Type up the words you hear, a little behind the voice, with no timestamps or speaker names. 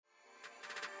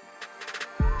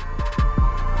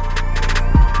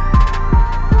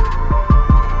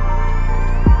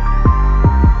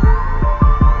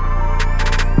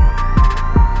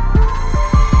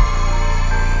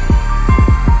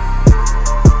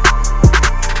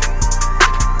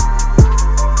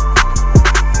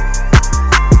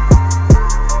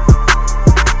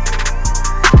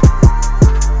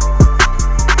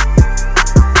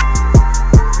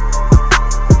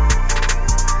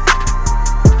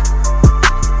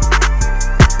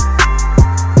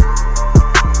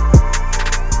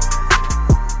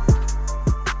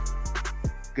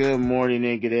Good morning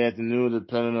and good afternoon,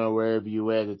 depending on wherever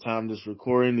you at the time of this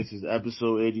recording. This is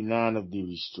episode 89 of the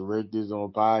Restricted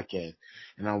Zone podcast.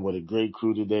 And I'm with a great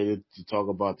crew today to talk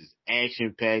about this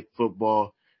action-packed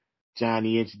football.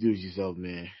 Johnny, introduce yourself,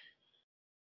 man.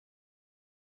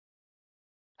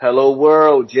 Hello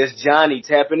world, just Johnny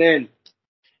tapping in.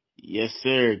 Yes,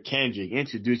 sir. Kendrick,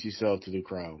 introduce yourself to the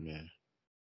crowd, man.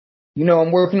 You know,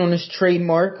 I'm working on this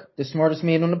trademark. The smartest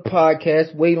man on the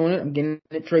podcast. Wait on it. I'm getting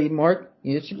the trademark.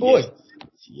 It's your boy.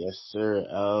 Yes, sir.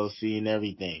 LLC and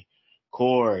everything.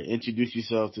 Core, introduce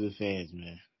yourself to the fans,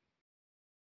 man.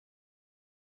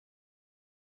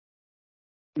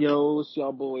 Yo, it's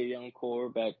your boy Young Core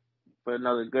back for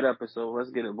another good episode. Let's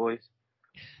get it, boys.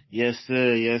 Yes,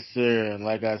 sir. Yes, sir. And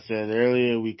like I said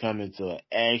earlier, we come into an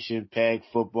action-packed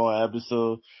football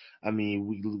episode. I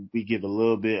mean, we give a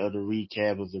little bit of the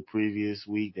recap of the previous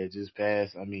week that just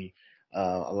passed. I mean,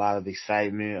 a lot of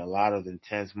excitement, a lot of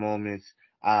intense moments.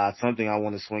 Something I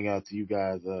want to swing out to you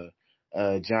guys,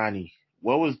 Johnny.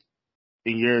 What was,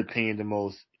 in your opinion, the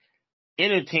most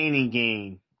entertaining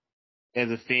game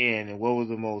as a fan, and what was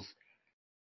the most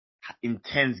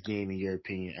intense game, in your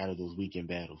opinion, out of those weekend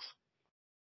battles?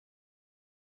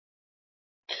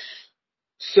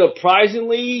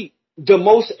 Surprisingly, the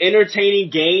most entertaining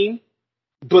game,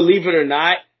 believe it or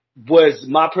not, was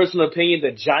my personal opinion,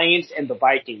 the Giants and the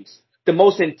Vikings. The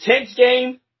most intense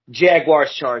game,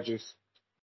 Jaguars-Chargers.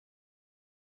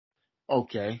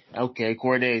 Okay.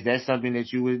 Corday, is that something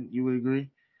that you would agree?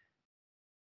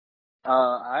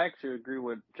 I actually agree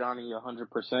with Johnny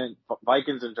 100%.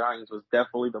 Vikings and Giants was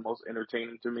definitely the most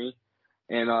entertaining to me,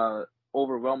 and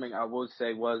overwhelming I would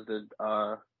say was the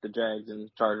Jags and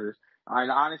Chargers.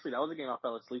 And honestly, that was a game I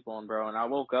fell asleep on, bro. And I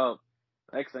woke up.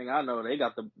 Next thing I know, they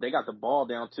got the ball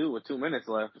down too with 2 minutes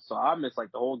left. So I missed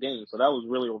like the whole game. So that was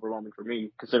really overwhelming for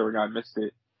me, considering I missed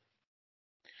it.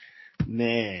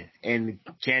 Man, and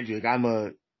Kendrick, I'ma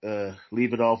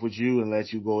leave it off with you and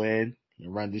let you go in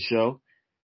and run the show.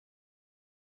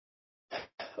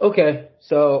 Okay,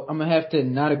 so I'm going to have to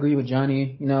not agree with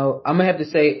Johnny. You know, I'm going to have to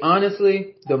say,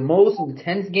 honestly, the most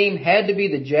intense game had to be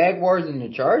the Jaguars and the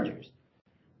Chargers.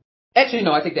 Actually,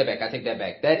 no, I take that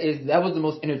back. That was the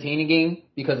most entertaining game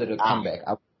because of the comeback.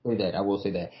 I will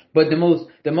say that. But the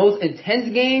most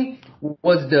intense game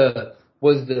was the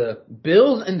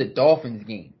Bills and the Dolphins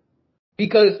game.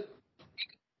 Because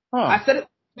I said it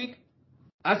this week.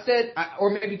 Or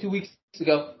maybe 2 weeks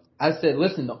ago, I said,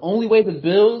 listen, the only way the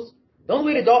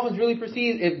Dolphins really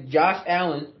proceed is if Josh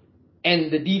Allen and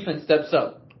the defense steps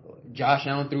up. Josh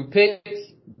Allen threw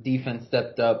picks, defense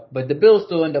stepped up, but the Bills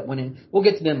still end up winning. We'll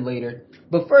get to them later.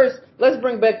 But first, let's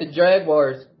bring back the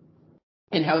Jaguars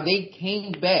and how they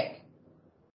came back.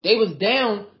 They was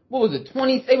down,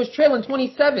 they was trailing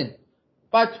 27.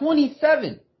 By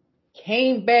 27,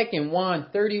 came back and won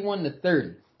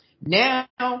 31-30. Now,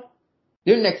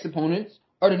 their next opponents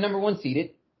are the number 1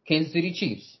 seeded Kansas City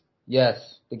Chiefs.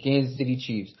 Yes, the Kansas City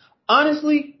Chiefs.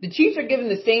 Honestly, the Chiefs are giving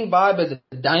the same vibe as a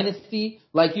dynasty,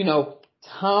 like, you know,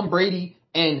 Tom Brady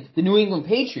and the New England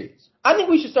Patriots. I think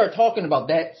we should start talking about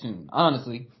that soon,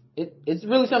 honestly. It's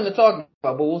really something to talk about,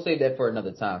 but we'll save that for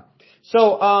another time.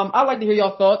 So, I'd like to hear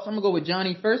y'all thoughts. I'm going to go with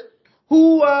Johnny first.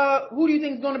 Who do you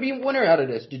think is going to be a winner out of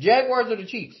this? The Jaguars or the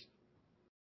Chiefs?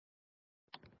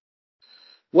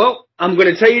 Well, I'm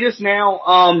going to tell you this now.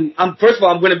 First of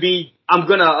all, I'm going to be,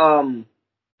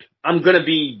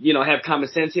 you know, have common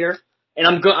sense here, and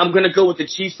I'm going to go with the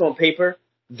Chiefs on paper.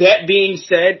 That being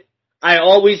said, I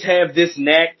always have this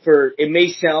knack for, it may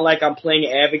sound like I'm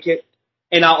playing advocate,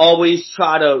 and I always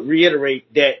try to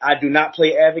reiterate that I do not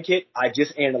play advocate, I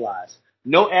just analyze.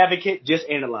 No advocate, just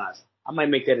analyze. I might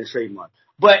make that a trademark.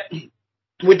 But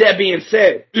with that being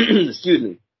said, excuse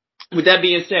me, with that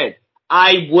being said,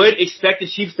 I would expect the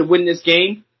Chiefs to win this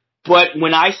game, but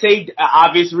when I say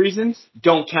obvious reasons,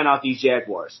 don't count out these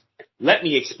Jaguars. Let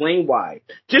me explain why.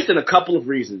 Just in a couple of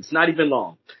reasons, not even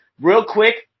long. Real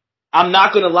quick, I'm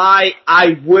not gonna lie,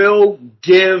 I'll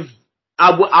give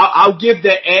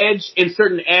the edge in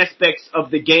certain aspects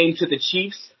of the game to the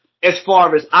Chiefs as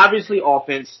far as obviously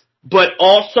offense, but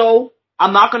also,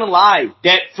 I'm not gonna lie,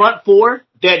 that front four,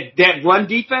 that run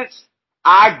defense,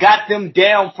 I got them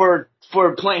down for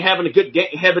having a good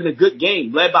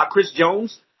game, led by Chris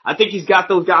Jones. I think he's got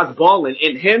those guys balling,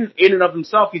 and him in and of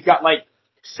himself, he's got like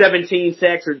 17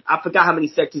 sacks, or I forgot how many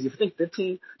sacks he's, I think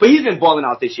 15, but he's been balling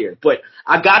out this year. But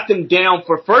I got them down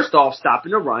for, first off,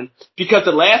 stopping the run, because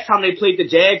the last time they played the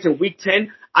Jags in week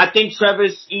 10, I think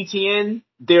Travis Etienne,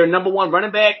 their number 1 running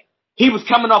back, he was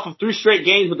coming off of 3 straight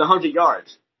games with 100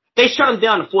 yards. They shut him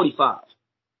down to 45.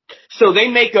 So they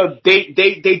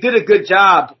did a good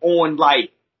job on,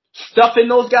 like, stuffing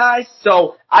those guys.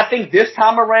 So I think this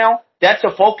time around, that's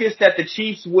a focus that the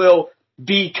Chiefs will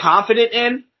be confident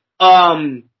in.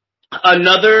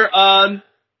 Another,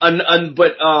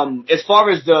 but as far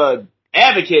as the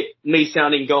advocate me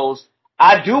sounding goes,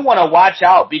 I do want to watch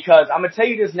out because I'm gonna tell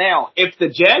you this now. If the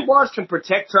Jaguars can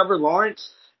protect Trevor Lawrence,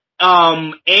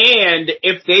 and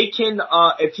if they can,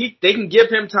 they can give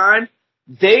him time,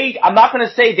 I'm not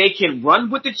gonna say they can run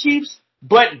with the Chiefs,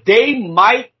 but they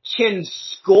might can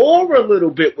score a little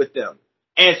bit with them.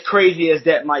 As crazy as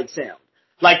that might sound.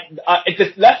 Like,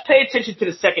 let's pay attention to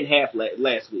the second half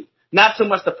last week. Not so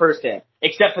much the first half,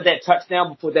 except for that touchdown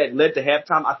before that led to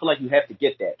halftime. I feel like you have to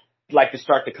get that, like to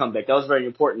start the comeback. That was very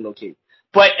important, low key.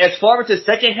 But as far as the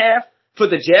second half for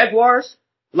the Jaguars,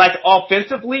 like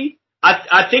offensively,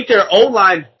 I think their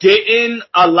O-line didn't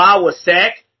allow a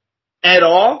sack at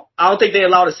all. I don't think they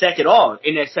allowed a sack at all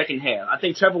in that second half. I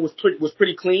think Trevor was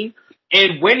pretty clean.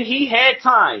 And when he had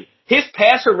time, his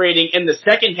passer rating in the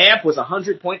second half was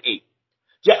 100.8.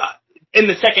 Yeah, in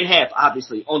the second half,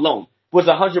 obviously, alone, was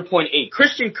 100.8.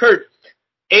 Christian Kirk,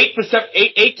 8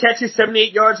 catches,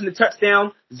 78 yards in the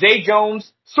touchdown. Zay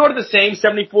Jones, sort of the same,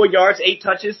 74 yards, 8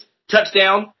 touches,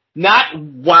 touchdown. Not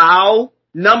wow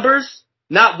numbers,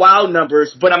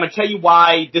 but I'm going to tell you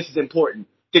why this is important.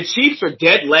 The Chiefs are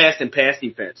dead last in pass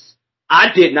defense.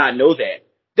 I did not know that.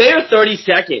 They are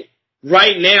 32nd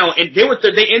right now, and they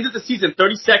ended the season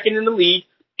 32nd in the league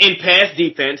in pass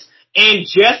defense, and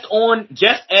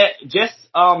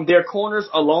their corners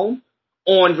alone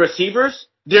on receivers,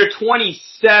 they're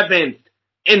 27th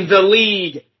in the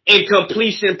league in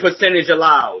completion percentage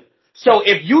allowed. So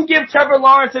if you give Trevor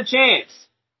Lawrence a chance,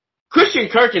 Christian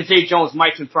Kirk and Zay Jones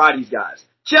might confront these guys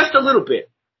just a little bit.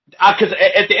 Because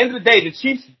at the end of the day, the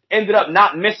Chiefs ended up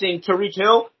not missing Tyreek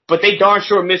Hill, but they darn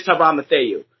sure missed Tyrann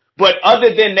Mathieu. But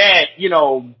other than that,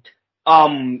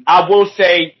 I will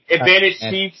say advantage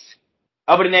Chiefs.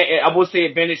 Other than that, I will say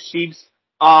advantage Chiefs.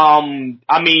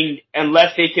 I mean,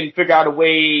 unless they can figure out a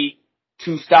way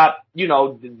to stop,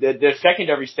 the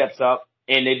secondary steps up,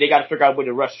 and they got to figure out a way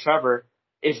to rush Trevor.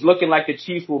 It's looking like the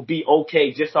Chiefs will be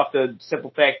okay just off the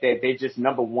simple fact that they're just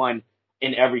number one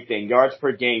in everything. Yards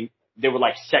per game, they were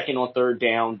like second on third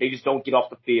down. They just don't get off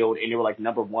the field, and they were like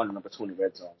number one or number two in the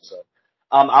red zone. So,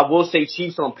 I will say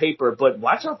Chiefs on paper, but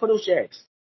watch out for those Jags.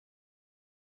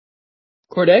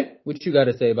 Corday, what you got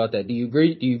to say about that? Do you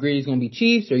agree? Do you agree it's going to be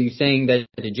Chiefs? Or are you saying that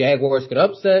the Jaguars could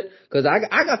upset? Because I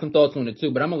got some thoughts on it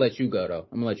too, but I'm gonna let you go though.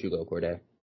 I'm gonna let you go, Corday.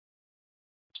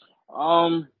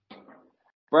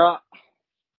 Bro,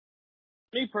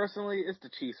 me personally, it's the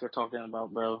Chiefs we're talking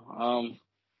about, bro.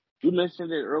 You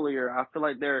mentioned it earlier. I feel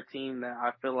like they're a team that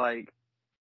I feel like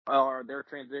they're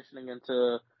transitioning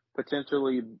into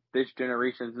potentially this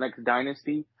generation's next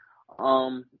dynasty.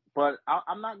 But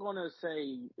I'm not going to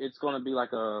say it's going to be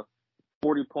like a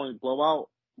 40-point blowout.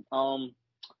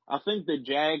 I think the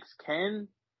Jags can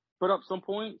put up some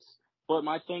points, but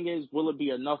my thing is, will it be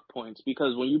enough points?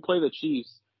 Because when you play the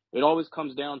Chiefs, it always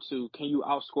comes down to, can you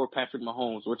outscore Patrick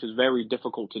Mahomes, which is very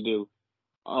difficult to do.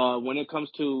 When it comes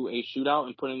to a shootout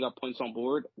and putting up points on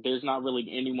board, there's not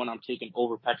really anyone I'm taking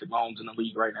over Patrick Mahomes in the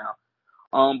league right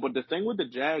now. But the thing with the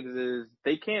Jags is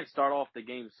they can't start off the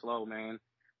game slow, man.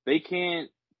 They can't.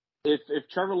 If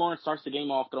Trevor Lawrence starts the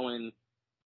game off throwing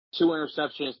 2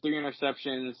 interceptions, 3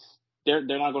 interceptions, they're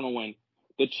not going to win.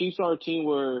 The Chiefs are a team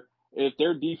where if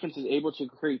their defense is able to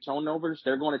create turnovers,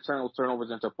 they're going to turn those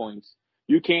turnovers into points.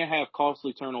 You can't have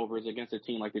costly turnovers against a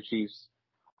team like the Chiefs.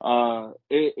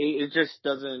 It just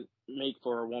doesn't make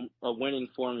for a winning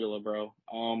formula, bro.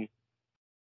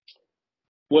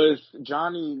 With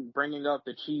Johnny bringing up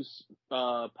the Chiefs'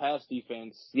 pass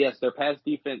defense, yes, their pass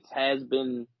defense has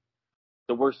been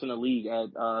the worst in the league at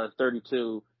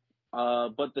 32.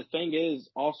 But the thing is,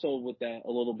 also with that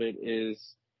a little bit is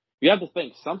you have to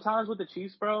think, sometimes with the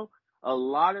Chiefs, bro, a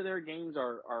lot of their games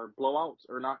are blowouts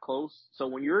or not close. So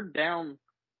when you're down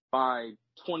by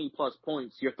 20 plus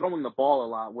points, you're throwing the ball a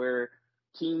lot, where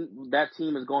that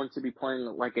team is going to be playing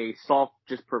like a soft,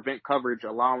 just prevent coverage,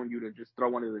 allowing you to just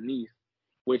throw underneath,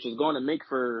 which is going to make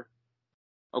for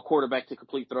a quarterback to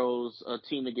complete throws, a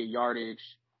team to get yardage.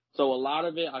 So a lot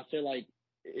of it, I feel like,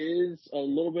 is a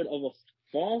little bit of a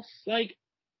false,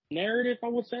 narrative, I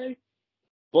would say.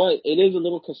 But it is a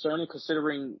little concerning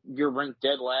considering you're ranked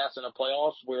dead last in the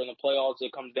playoffs, where in the playoffs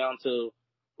it comes down to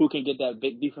who can get that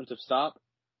big defensive stop.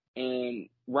 And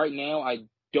right now, I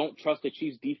don't trust the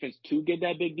Chiefs defense to get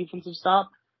that big defensive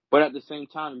stop. But at the same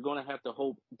time, you're going to have to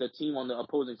hope the team on the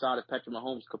opposing side of Patrick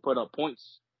Mahomes could put up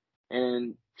points.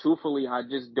 And truthfully, I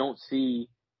just don't see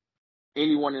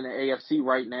anyone in the AFC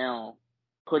right now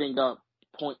putting up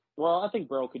points. Well, I think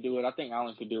Burrow could do it. I think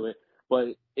Allen could do it.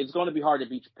 but it's going to be hard to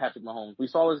beat Patrick Mahomes. We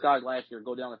saw this guy last year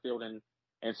go down the field and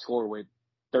score with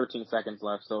 13 seconds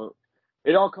left. So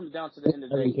it all comes down to the end of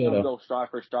the day. He's going to go stride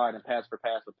for stride and pass for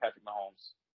pass with Patrick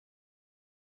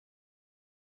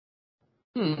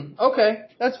Mahomes. Okay,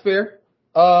 that's fair.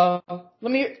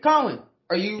 Colin,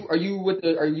 are you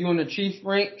on the Chiefs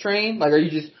train? Like, are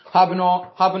you just hopping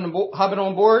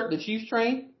on board the Chiefs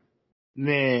train?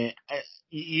 Man,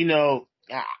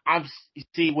 I'm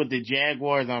see with the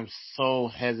Jaguars, I'm so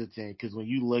hesitant because when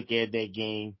you look at that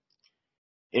game,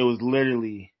 it was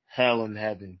literally hell in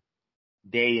heaven,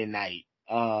 day and night.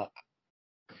 4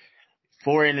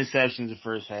 interceptions the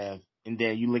first half, and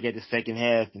then you look at the second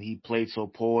half, and he played so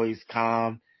poised,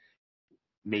 calm,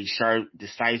 made sharp,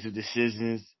 decisive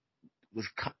decisions.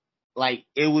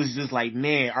 It was just like,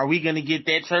 man, are we gonna get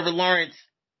that Trevor Lawrence?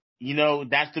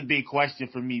 That's the big question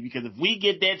for me, because if we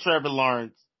get that Trevor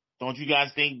Lawrence, don't you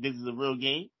guys think this is a real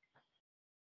game?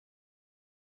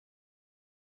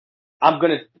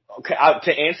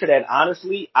 To answer that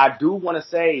honestly, I do want to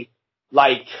say,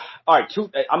 like, all right,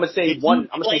 I'm gonna say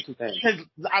two things.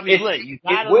 I mean, look, you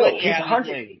gotta it will. look He's at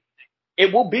 100.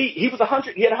 It will be. He was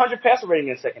 100. He had 100 passer rating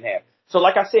in the second half. So,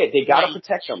 like I said, they gotta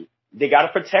protect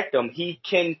him. He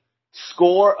can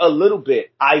score a little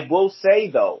bit. I will say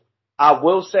the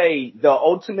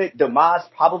ultimate demise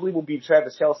probably will be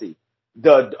Travis Kelce.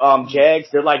 The Jags,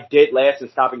 they're like dead last in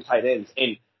stopping tight ends,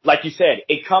 and like you said,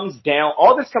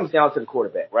 all this comes down to the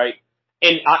quarterback, right?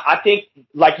 And I think,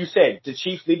 like you said, the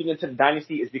Chiefs leading into the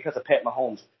dynasty is because of Pat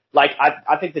Mahomes. Like,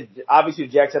 I think that obviously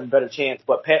the Jags have a better chance,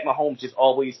 but Pat Mahomes just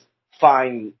always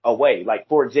find a way. Like,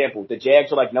 for example, the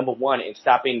Jags are like number 1 in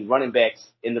stopping running backs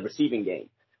in the receiving game.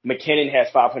 McKinnon has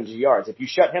 500 yards. If you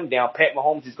shut him down, Pat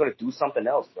Mahomes is going to do something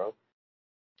else, bro.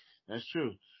 That's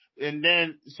true. And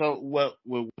then, so what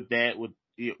with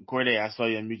Corday, I saw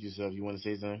you unmute yourself. You want to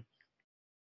say something?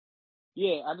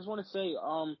 Yeah, I just want to say,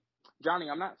 Johnny,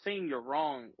 I'm not saying you're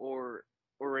wrong or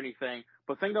anything,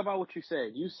 but think about what you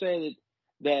said. You said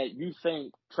that you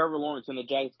think Trevor Lawrence and the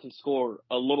Jags can score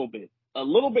a little bit. A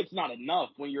little bit's not enough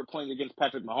when you're playing against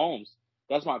Patrick Mahomes.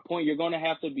 That's my point. You're going to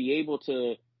have to be able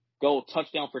to go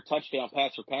touchdown for touchdown,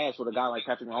 pass for pass with a guy like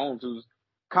Patrick Mahomes, who's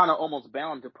kind of almost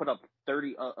bound to put up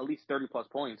at least 30 plus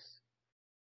points.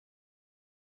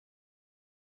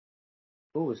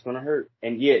 Ooh, it's gonna hurt.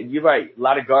 And yeah, you're right. A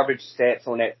lot of garbage stats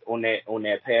on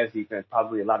that pass defense.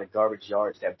 Probably a lot of garbage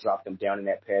yards that have dropped them down in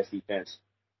that pass defense.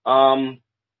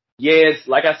 Yes,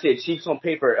 like I said, Chiefs on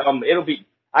paper.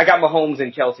 I got Mahomes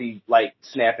and Kelce like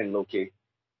snapping low key.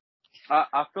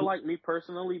 I feel like, me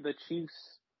personally, the Chiefs,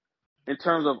 in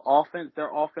terms of offense, their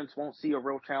offense won't see a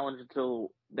real challenge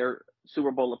until their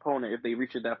Super Bowl opponent, if they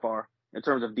reach it that far. In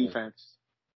terms of defense,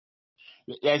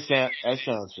 That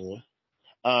sounds fair.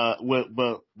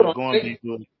 But going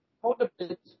deeper.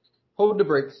 Hold the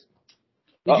brakes.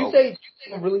 Did you say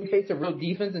they don't really face a real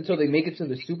defense until they make it to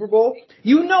the Super Bowl? If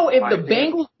the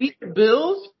Bengals beat the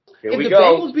Bills,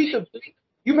 Bengals beat the Bills,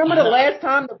 you remember the last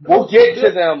time we'll get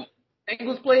to them.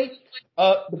 Bengals played?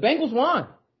 The Bengals won.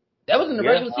 That was in the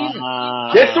regular season.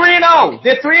 They're 3-0.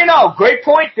 They're 3-0. Great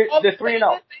point. They're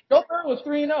 3-0. Joe Burrow was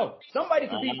 3-0. Somebody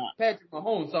could beat Patrick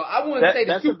Mahomes. So I wouldn't say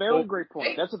that's a very great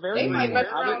point. That's a very great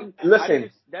point.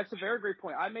 Listen, that's a very great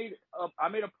point. I made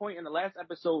a point in the last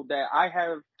episode that I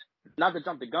have, not to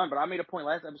jump the gun, but I made a point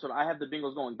last episode. I have the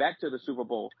Bengals going back to the Super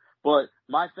Bowl. But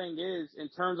my thing is, in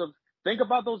terms of, think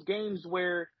about those games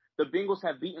where the Bengals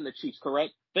have beaten the Chiefs,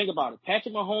 correct? Think about it.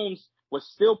 Patrick Mahomes was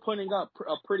still putting up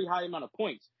a pretty high amount of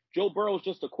points. Joe Burrow is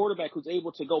just a quarterback who's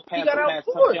able to go pass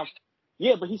touchdown.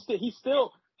 Yeah, but he's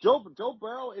still Joe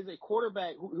Burrow is a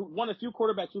quarterback who one of the few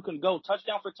quarterbacks who can go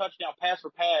touchdown for touchdown, pass for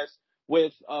pass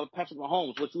with Patrick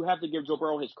Mahomes, which you have to give Joe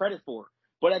Burrow his credit for.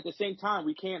 But at the same time,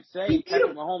 we can't say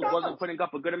Patrick Mahomes wasn't putting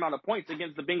up a good amount of points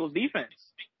against the Bengals defense.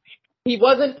 He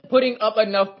wasn't putting up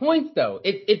enough points, though.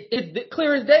 It's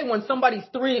clear as day when somebody's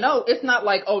 3-0. It's not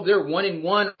like, they're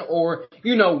 1-1 or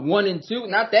 1-2.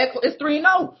 Not that. It's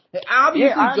 3-0.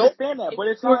 Obviously, I understand that, but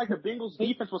it's not like the Bengals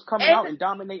defense was coming out and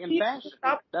dominating fashion.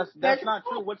 That's not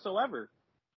true whatsoever.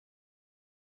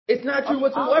 It's not true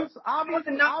whatsoever.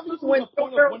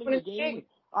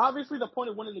 Obviously, the point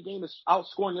of winning the game is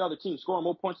outscoring the other team, scoring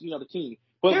more points than the other team.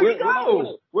 But we're not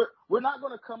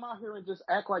going to come out here and just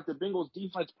act like the Bengals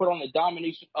defense put on a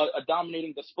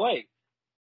dominating display.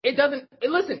 It doesn't.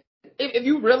 Listen, if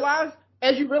you realize,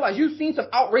 you've seen some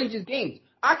outrageous games.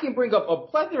 I can bring up a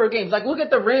plethora of games. Like, look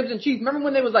at the Rams and Chiefs. Remember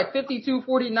when they was like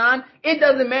 52-49? It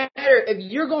doesn't matter.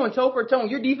 If you're going toe for toe and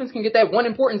your defense can get that one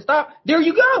important stop, there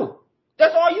you go.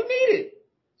 That's all you needed.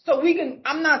 So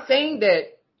I'm not saying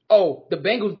that, the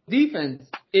Bengals defense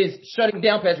is shutting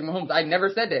down Patrick Mahomes. I never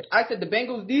said that. I said the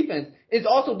Bengals defense is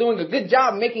also doing a good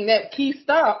job making that key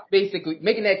stop, basically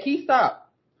making that key stop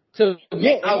to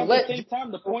Yeah, and at the outlet same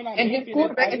time, the point I'm and his making is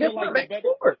quarterback I and his feel like the quarterback better.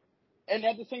 scored. And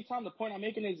at the same time, the point I'm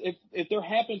making is if they're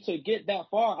happen to get that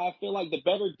far, I feel like the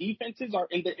better defenses are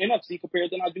in the NFC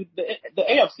compared than I do the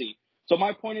AFC. So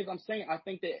my point is, I'm saying I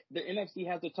think that the NFC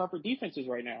has the tougher defenses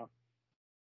right now.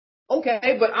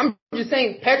 Okay, but I'm just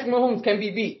saying Patrick Mahomes can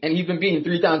be beat, and he's been beaten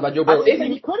 3 times by Joe I Burrow. didn't say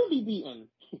he couldn't be beaten.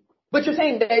 But you're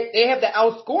saying that they have to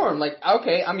outscore him. Like,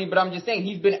 okay, I mean, but I'm just saying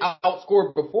he's been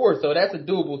outscored before, so that's a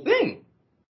doable thing.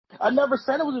 I never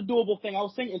said it was a doable thing. I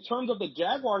was saying in terms of the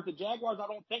Jaguars I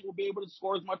don't think will be able to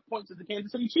score as much points as the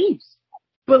Kansas City Chiefs.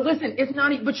 But listen, it's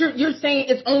not. But you're saying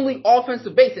it's only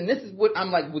offensive base, and this is what I'm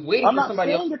like was waiting I'm for not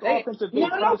somebody else saying to it's say. offensive No,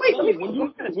 based. no, I'm no, just wait. saying Let when me you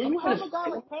have finish. a guy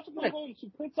like Patrick Mahomes who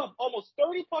puts up almost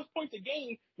 30 plus points a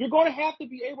game, you're going to have to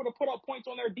be able to put up points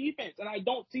on their defense, and I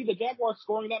don't see the Jaguars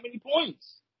scoring that many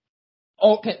points.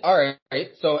 Okay, all right.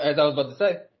 So as I was about to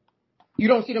say, you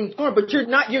don't see them scoring, but you're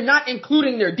not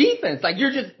including their defense. Like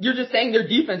you're just saying their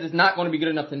defense is not going to be good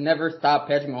enough to never stop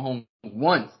Patrick Mahomes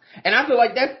once. And I feel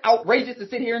like that's outrageous to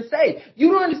sit here and say.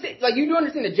 You don't understand. Like you do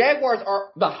understand the Jaguars are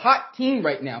the hot team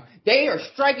right now. They are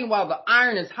striking while the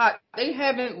iron is hot. They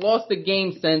haven't lost a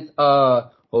game since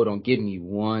hold on, give me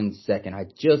 1 second. I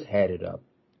just had it up.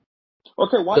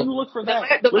 Okay, why do you look for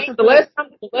that?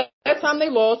 The last time they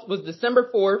lost was December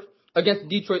 4th against the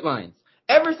Detroit Lions.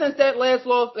 Ever since that last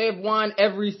loss, they have won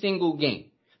every single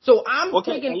game. So I'm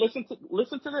and listen to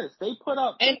this. They put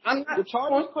up and I'm not, the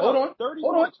Chargers put up 30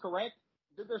 points, correct?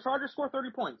 Did the Chargers score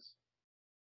 30 points?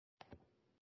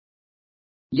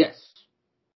 Yes.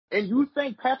 And you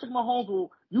think Patrick Mahomes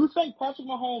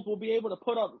will be able to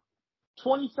put up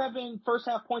 27 first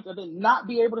half points and then not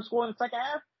be able to score in the second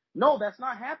half? No, that's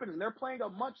not happening. They're playing a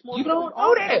much more. You don't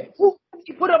know that. Who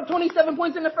put up 27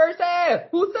 points in the first half?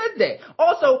 Who said that?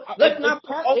 Also, let's not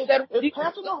put all that on if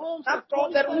Patrick Mahomes has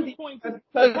 27 points,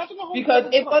 because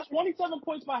it was 27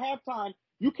 points by halftime,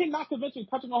 you cannot convince me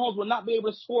Patrick Mahomes will not be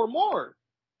able to score more.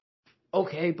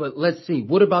 Okay, but let's see.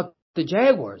 What about the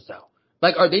Jaguars though?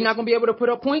 Like, are they not going to be able to put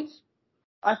up points?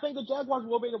 I think the Jaguars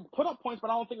will be able to put up points, but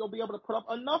I don't think they'll be able to put up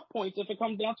enough points if it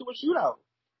comes down to a shootout.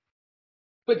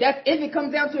 But that's if it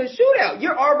comes down to a shootout.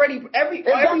 You're already That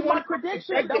was my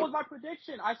prediction. That was my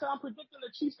prediction. I said I'm predicting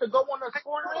the Chiefs to go on a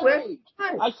scoring rampage.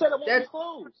 I said it won't be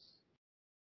close.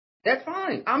 That's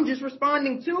fine. I'm just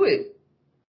responding to it.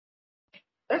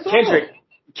 That's Kendrick, all.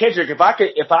 Kendrick, if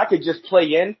I could just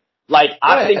play in, like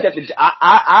I think that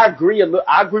I agree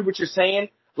I agree with what you're saying.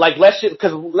 Like let's just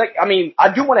because I mean I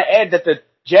do want to add that the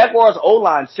Jaguars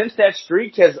O-line since that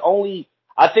streak has only.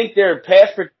 I think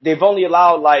they've only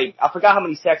allowed I forgot how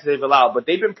many sacks they've allowed, but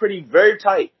they've been very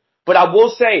tight. But I will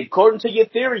say, according to your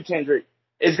theory, Kendrick,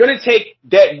 it's going to take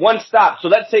that one stop. So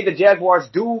let's say the Jaguars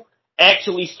do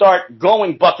actually start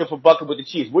going bucket for bucket with the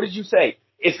Chiefs. What did you say?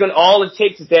 All it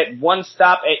takes is that one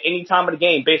stop at any time of the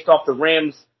game based off the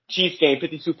Rams-Chiefs game,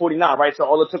 52-49, right? So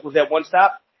all it took was that one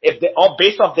stop.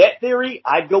 Based off that theory,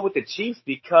 I'd go with the Chiefs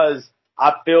because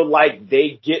I feel like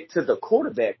they get to the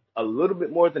quarterback a little bit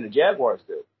more than the Jaguars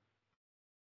do.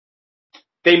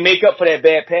 They make up for that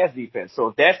bad pass defense. So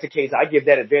if that's the case, I give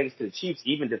that advantage to the Chiefs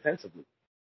even defensively.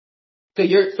 So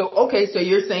you're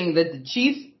saying that the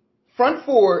Chiefs front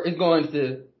four is going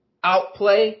to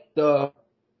outplay the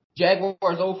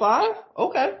Jaguars 05?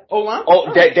 Okay. O-line?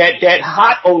 Oh, that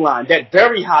hot O-line, that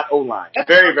very hot O-line.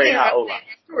 Very hot O-line.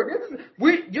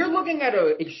 You're looking at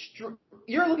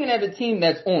a team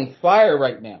that's on fire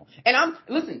right now. And I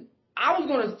was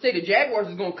going to say the Jaguars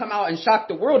is going to come out and shock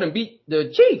the world and beat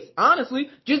the Chiefs, honestly,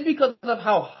 just because of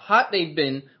how hot they've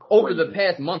been over the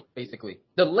past month, basically.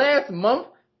 The last month,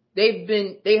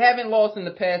 they haven't lost in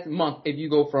the past month if you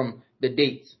go from the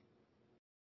dates.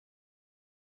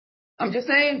 I'm just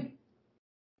saying.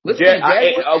 Listen,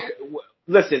 Jaguars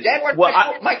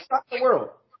might shock the world.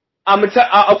 I'm gonna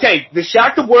tell. Okay, to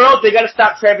shock the world, they got to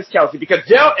stop Travis Kelce because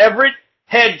Gerald Everett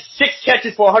had 6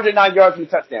 catches for 109 yards and a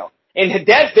touchdown, and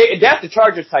that's the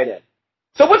Chargers tight end.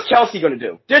 So what's Kelce gonna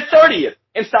do? They're 30th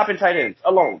in stopping tight ends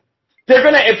alone. They're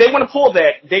gonna if they want to pull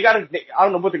that, I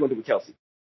don't know what they're gonna do with Kelce.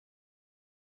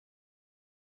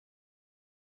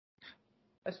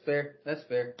 That's fair.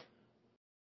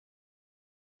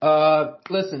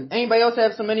 Listen, anybody else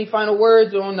have any final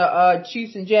words on the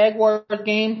Chiefs and Jaguars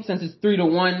game since it's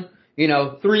 3-1?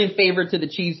 3 in favor to the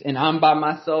Chiefs, and I'm by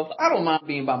myself. I don't mind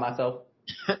being by myself.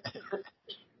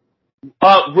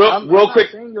 Real quick.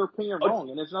 I'm saying your opinion wrong,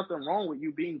 and there's nothing wrong with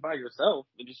you being by yourself.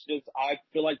 It's just I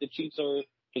feel like the Chiefs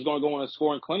is going to go on a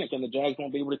scoring clinic, and the Jags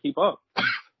won't be able to keep up.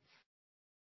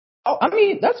 Oh, I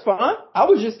mean, that's fine. I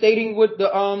was just stating what the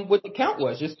count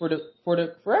was, just for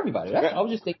everybody. That's all. I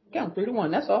was just stating the count 3-1.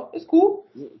 That's all. It's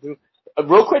cool.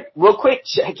 Real quick,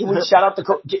 can we shout out the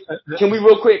can we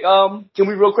real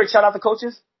quick shout out the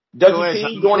coaches? Dougie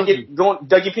P,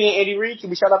 Dougie P and Andy Reid. Can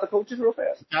we shout out the coaches real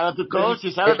fast? Shout out to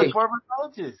coaches. Shout out to former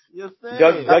coaches. Yes, sir.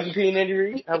 Dougie P and Andy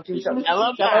Reid.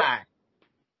 Alumni.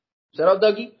 Shout out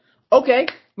Dougie. Okay,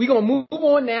 we gonna move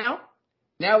on now.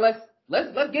 Now let's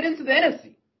get into the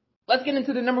NFC. Let's get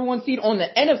into the number 1 seed on the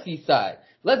NFC side.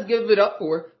 Let's give it up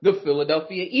for the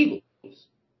Philadelphia Eagles.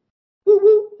 Woo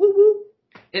woo woo woo.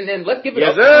 And then let's give it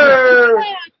up. Sir.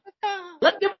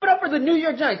 Let's give it up for the New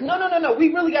York Giants. No. We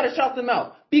really got to shout them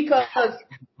out because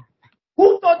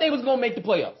who thought they was gonna make the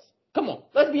playoffs? Come on,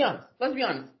 let's be honest.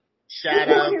 Shout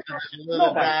out to the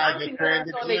little guy that turned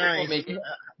the Giants.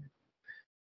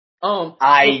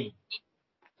 I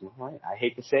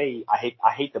hate to say,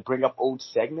 I hate to bring up old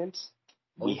segments.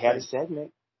 We had a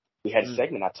segment.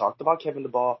 I talked about Kevin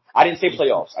DeBall. I didn't say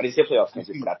playoffs,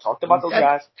 Kendrick, but I talked about those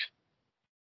guys.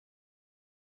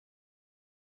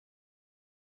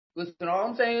 Listen, all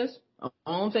I'm saying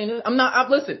is,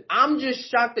 I'm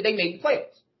just shocked that they made the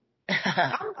playoffs.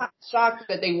 I'm not shocked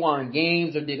that they won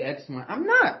games or did X. I'm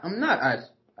not.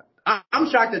 I'm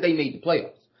shocked that they made the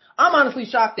playoffs. I'm honestly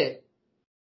shocked that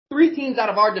 3 teams out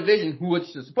of our division, which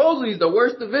supposedly is the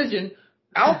worst division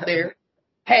out there,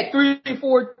 had 3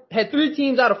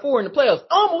 teams out of 4 in the playoffs.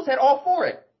 Almost had all 4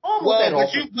 in. But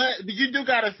you do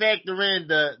gotta factor in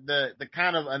the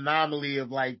kind of anomaly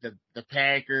of like the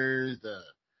Packers, the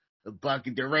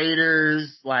the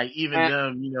Raiders, like even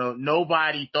them,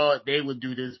 nobody thought they would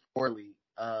do this poorly.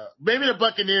 Maybe the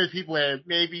Buccaneers people had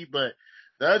maybe, but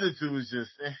the other two was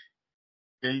just,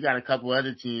 Then you got a couple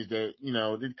other teams that,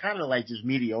 they're kind of like just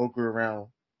mediocre around,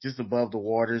 just above the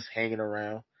waters, hanging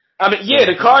around. I mean, yeah,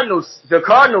 the Cardinals,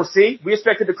 see, we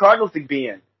expected the Cardinals to be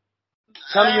in.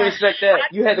 How do you expect that?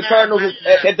 You had the Cardinals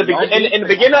at the beginning, in the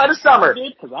beginning of the summer.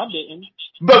 Because I didn't.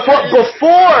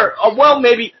 Before,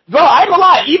 maybe, bro, I ain't gonna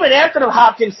lie, even after the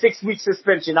Hopkins 6-week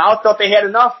suspension, I thought they had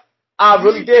enough. I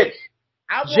really did.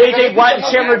 J.J. Watt and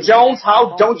Chandler Jones,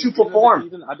 how don't you perform?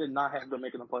 I did not have them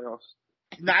making the playoffs.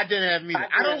 No, I didn't have either.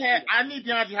 I need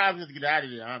DeAndre Hopkins to get out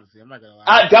of there, honestly. I'm not gonna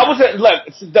lie. That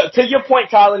was to your point,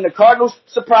 Colin, the Cardinals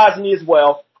surprised me as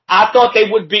well. I thought they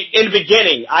would be, in the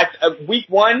beginning, week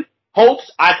 1,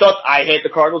 hopes, I thought I had the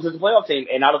Cardinals as a playoff team,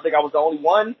 and I don't think I was the only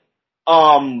one.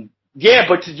 Yeah,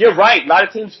 but you're right. A lot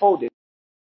of teams folded.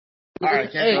 All right,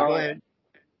 go ahead.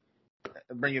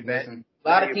 Bring it back. A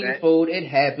lot of teams fold. It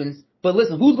happens. But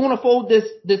listen, who's going to fold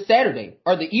this Saturday?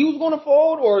 Are the Eagles going to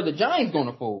fold or are the Giants going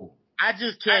to fold? I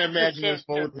just can't imagine this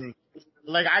folding.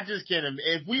 Like, I just can't.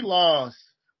 If we lost,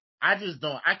 I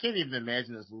can't even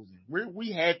imagine us losing. We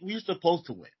were supposed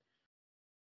to win.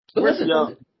 But listen.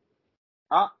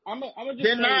 I'm gonna just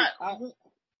they're say, not.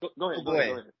 Go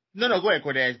ahead. No, go ahead,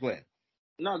 Cordash. Go ahead.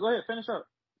 No, go ahead. Finish up.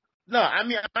 No, I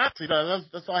mean, honestly,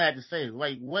 that's all I had to say.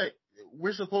 Like, what?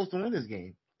 We're supposed to win this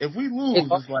game. If we lose,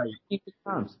 it's like.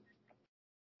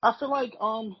 I feel like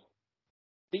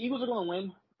the Eagles are going to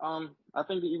win. I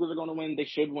think the Eagles are going to win. They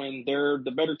should win. They're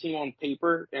the better team on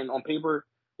paper, and on paper,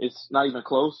 it's not even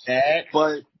close.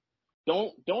 But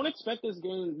don't expect this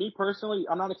game. Me personally,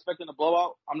 I'm not expecting a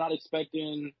blowout. I'm not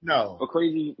expecting a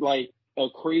crazy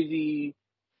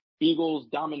Eagles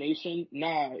domination.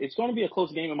 Nah, it's going to be a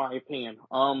close game in my opinion.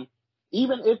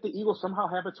 Even if the Eagles somehow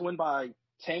happen to win by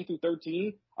 10 to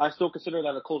 13, I still consider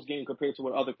that a close game compared to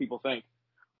what other people think.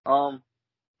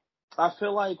 I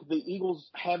feel like the Eagles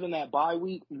having that bye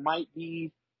week might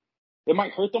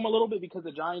hurt them a little bit because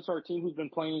the Giants are a team who's been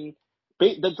playing.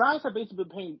 The Giants have basically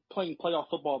been playing playoff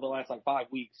football the last 5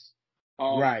 weeks.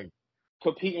 Right.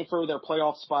 Competing for their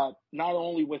playoff spot, not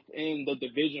only within the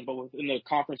division, but within the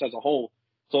conference as a whole.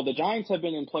 So the Giants have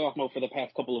been in playoff mode for the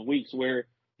past couple of weeks where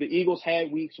the Eagles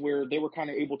had weeks where they were kind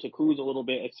of able to cruise a little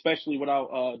bit, especially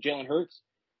without Jalen Hurts.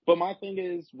 But my thing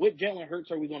is, what Jalen Hurts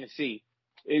are we going to see?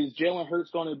 Is Jalen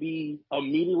Hurts going to be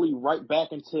immediately right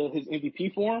back into his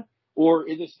MVP form? Or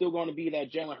is it still going to be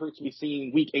that Jalen Hurts we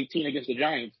seen week 18 against the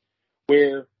Giants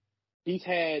where he's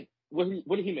had, what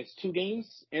did he miss, 2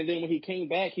 games? And then when he came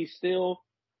back, he still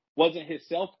wasn't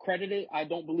himself credited. I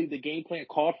don't believe the game plan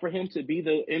called for him to be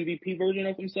the MVP version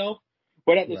of himself.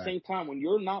 But at the same time, when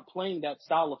you're not playing that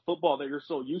style of football that you're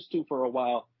so used to for a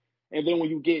while, and then when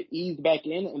you get eased back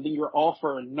in and then you're off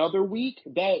for another week,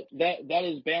 that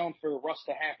is bound for rust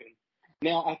to happen.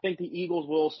 Now, I think the Eagles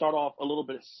will start off a little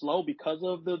bit slow because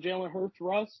of the Jalen Hurts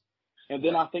rust, and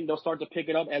then I think they'll start to pick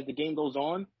it up as the game goes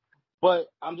on.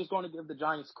 But I'm just going to give the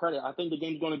Giants credit. I think the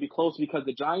game's going to be close because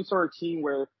the Giants are a team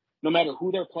where no matter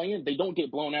who they're playing, they don't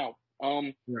get blown out.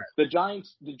 Right. The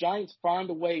Giants find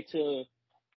a way to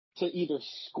either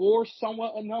score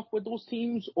somewhat enough with those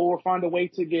teams or find a way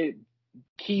to get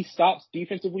key stops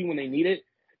defensively when they need it.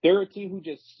 They're a team who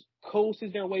just coasts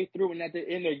their way through, and at the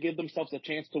end they give themselves a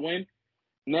chance to win.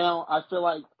 Now, I feel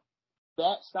like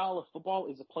that style of football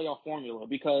is a playoff formula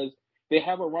because they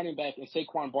have a running back in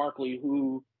Saquon Barkley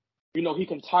who, he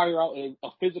can tire out a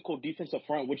physical defensive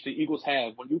front, which the Eagles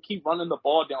have. When you keep running the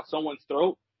ball down someone's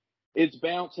throat, it's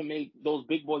bound to make those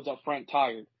big boys up front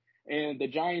tired. And the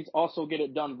Giants also get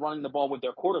it done running the ball with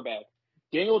their quarterback.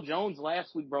 Daniel Jones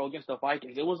last week, bro, against the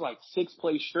Vikings, it was like 6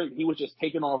 plays straight. He was just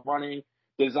taking off running,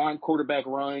 design quarterback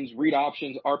runs, read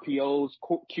options, RPOs,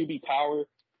 QB power,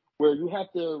 where you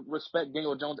have to respect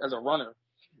Daniel Jones as a runner.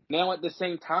 Now, at the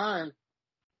same time,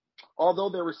 although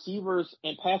their receivers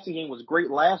and passing game was great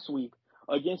last week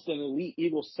against an elite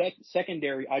Eagles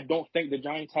secondary, I don't think the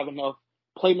Giants have enough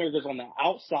playmakers on the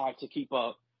outside to keep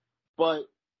up. But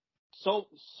so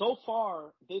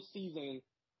far this season,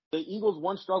 the Eagles'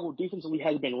 one struggle defensively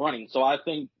has been running. So I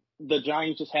think the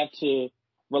Giants just have to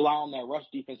rely on that rush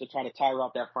defense to try to tire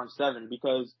out that front seven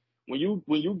because when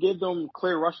you give them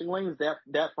clear rushing lanes,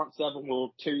 that front seven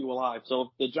will tear you alive. So if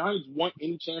the Giants want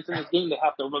any chance in this game, they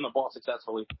have to run the ball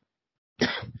successfully.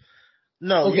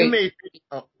 No, Okay. you made.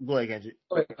 Oh, go ahead, Kendrick.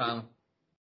 Go ahead, Colin.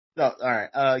 No, all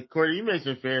right. Corey, you made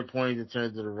some fair points in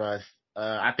terms of the rush.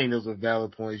 I think those were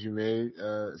valid points you made,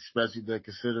 especially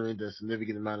considering the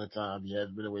significant amount of time he has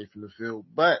been away from the field.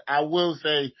 But I will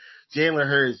say, Jalen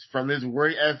Hurts, from his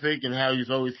work ethic and how he's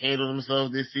always handled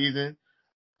himself this season,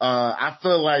 I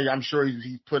feel like I'm sure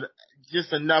he's put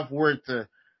just enough work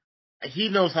he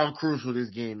knows how crucial this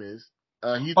game is.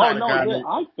 He's not a guy that,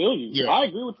 I feel you. yeah, I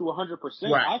agree with you 100%.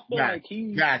 right, I feel like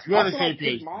we're on the same his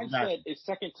page. mindset is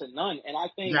second to none, and I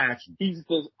think You.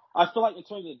 I feel like in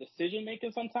terms of decision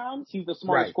making, sometimes he's the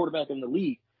smartest Right. quarterback in the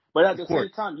league. But at the Of course.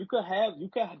 same time, you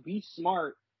could be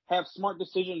smart, have smart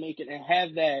decision making, and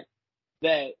have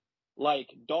that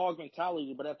like dog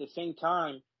mentality. But at the same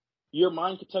time, your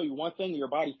mind could tell you one thing, and your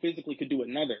body physically could do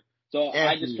another. So Absolutely.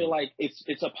 I just feel like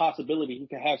it's a possibility he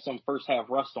could have some first half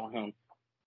rust on him.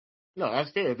 No,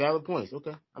 that's fair. Valid points.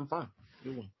 Okay, I'm fine.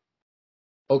 Good one.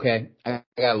 Okay, I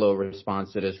got a little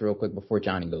response to this real quick before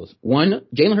Johnny goes. One,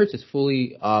 Jalen Hurts is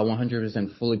fully,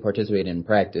 100% fully participated in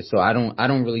practice, so I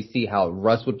don't really see how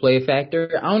Russ would play a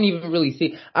factor. I don't even really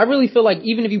see. I really feel like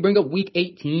even if you bring up Week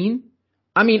 18,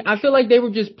 I mean, I feel like they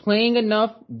were just playing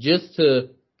enough just to,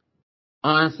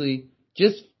 honestly,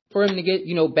 just for him to get,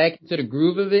 back into the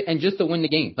groove of it and just to win the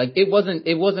game. Like, it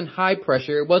wasn't high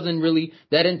pressure. It wasn't really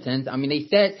that intense. I mean, they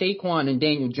sat Saquon and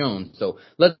Daniel Jones. So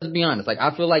let's be honest. Like,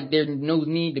 I feel like there's no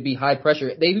need to be high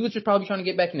pressure. He was just probably trying to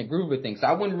get back in the groove of things. So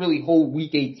I wouldn't really hold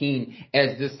week 18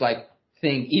 as this, like,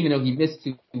 thing, even though he missed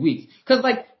 2 weeks. Cause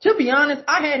like, to be honest,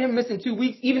 I had him missing 2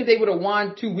 weeks, even if they would have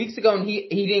won 2 weeks ago and he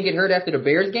didn't get hurt after the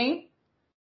Bears game.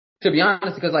 To be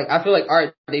honest, because like I feel like, all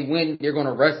right, they win, they're going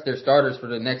to rest their starters for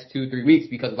the next 2-3 weeks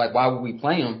because like why would we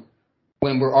play them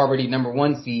when we're already number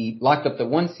 1 seed, locked up the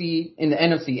 1 seed in the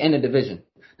NFC and the division?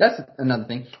 That's another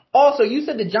thing. Also, you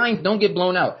said the Giants don't get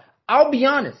blown out. I'll be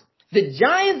honest, the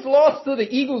Giants lost to the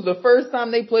Eagles the first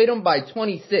time they played them by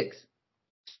 26.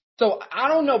 So I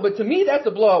don't know, but to me that's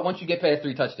a blowout once you get past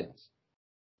 3 touchdowns.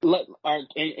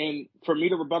 And for me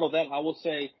to rebuttal that, I will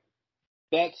say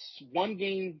that's one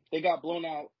game they got blown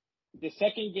out. The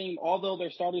second game, although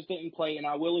their starters didn't play, and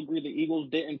I will agree the Eagles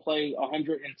didn't play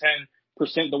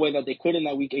 110% the way that they could in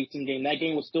that Week 18 game, that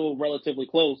game was still relatively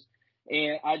close.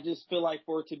 And I just feel like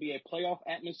for it to be a playoff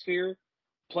atmosphere,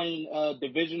 playing a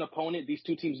division opponent, these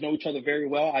two teams know each other very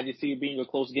well. I just see it being a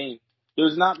close game.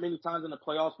 There's not many times in the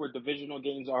playoffs where divisional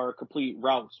games are complete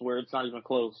routes where it's not even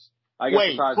close. I guess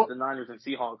besides the Niners and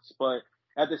Seahawks. But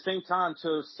at the same time,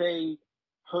 to say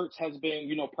Hurts has been,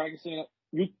 practicing –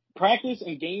 practice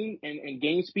and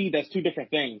game speed, that's 2 different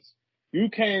things. You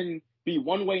can be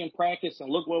one way in practice and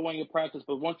look one way in practice,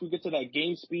 but once you get to that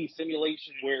game speed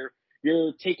simulation where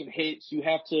you're taking hits, you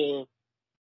have to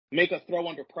make a throw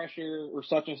under pressure or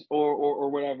such or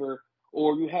whatever,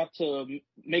 or you have to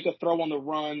make a throw on the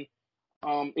run.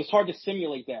 It's hard to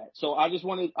simulate that. So I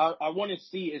want to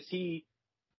see, is he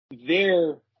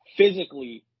there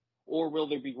physically? Or will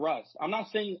there be rust? I'm not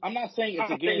saying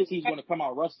it's a guarantee he's going to come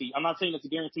out rusty. I'm not saying it's a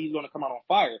guarantee he's going to come out on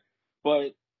fire.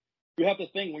 But you have to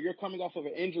think when you're coming off of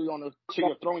an injury so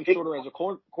you're throwing shorter as a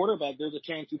quarterback, there's a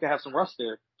chance you could have some rust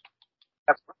there.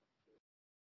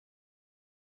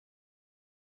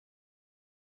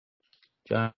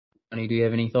 Johnny, do you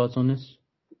have any thoughts on this?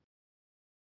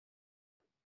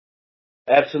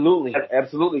 Absolutely,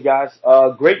 guys.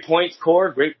 Great points,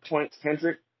 Core. Great points,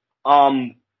 Kendrick.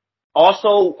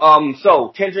 Also,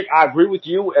 so Kendrick, I agree with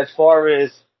you as far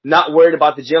as not worried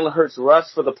about the Jalen Hurts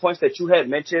rust for the points that you had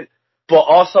mentioned, but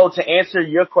also to answer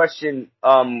your question,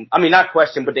 I mean not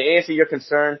question, but to answer your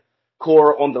concern,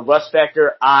 Core, on the rust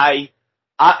factor,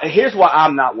 here's why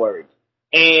I'm not worried,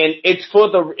 and it's for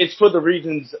the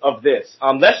reasons of this.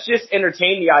 Let's just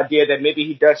entertain the idea that maybe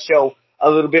he does show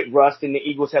a little bit rust, and the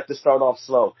Eagles have to start off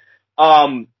slow.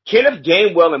 Kenneth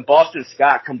Gainwell and Boston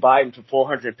Scott combined for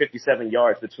 457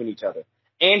 yards between each other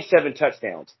and 7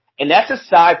 touchdowns. And that's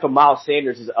aside from Miles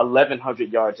Sanders'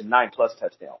 1,100 yards and 9 plus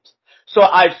touchdowns. So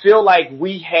I feel like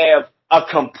we have a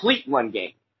complete run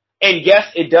game. And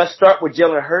yes, it does start with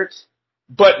Jalen Hurts,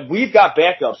 but we've got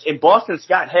backups. And Boston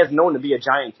Scott has known to be a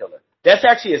giant killer. That's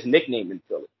actually his nickname in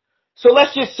Philly. So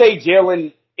let's just say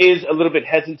Jalen is a little bit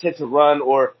hesitant to run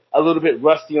or a little bit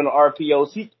rusty on the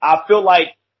RPOs. I feel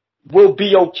like will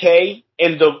be okay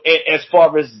as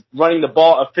far as running the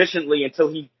ball efficiently until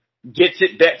he gets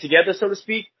it back together, so to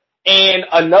speak. And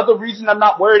another reason I'm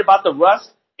not worried about the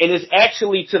rust, and it's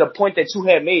actually to the point that you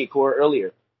had made, Corey,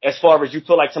 earlier, as far as you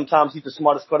feel like sometimes he's the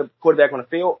smartest quarterback on the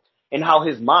field, and how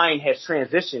his mind has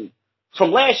transitioned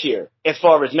from last year as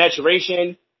far as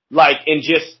maturation, like, and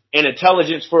just an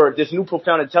intelligence for this new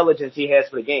profound intelligence he has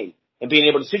for the game, and being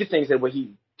able to see the things that what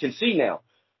he can see now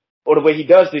or the way he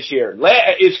does this year.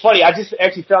 It's funny. I just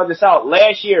actually found this out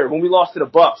last year when we lost to the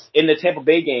Bucks in the Tampa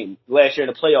Bay game last year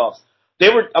in the playoffs. They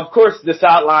were, of course, the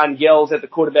sideline yells at the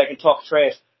quarterback and talks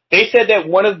trash. They said that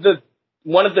one of the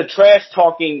trash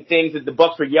talking things that the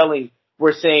Bucks were yelling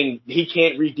were saying he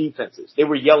can't read defenses. They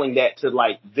were yelling that to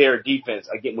like their defense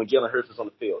again when Jalen Hurts was on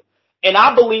the field. And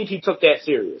I believe he took that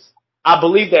serious. I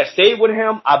believe that stayed with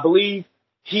him. I believe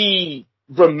he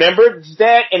remembered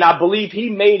that, and I believe he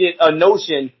made it a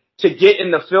notion to get in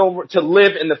the film, to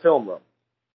live in the film room.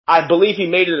 I believe he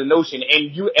made it a notion.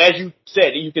 And you, as you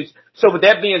said, you can, so with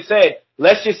that being said,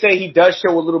 let's just say he does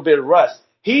show a little bit of rust.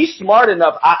 He's smart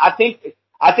enough. I think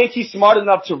he's smart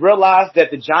enough to realize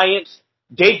that the Giants,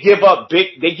 they give up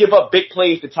big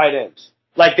plays to tight ends.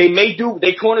 Like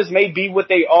their corners may be what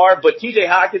they are, but TJ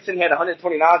Hockenson had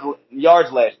 129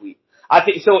 yards last week. I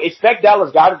think, so expect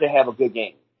Dallas Goedert to have a good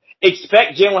game.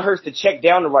 Expect Jalen Hurts to check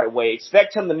down the right way.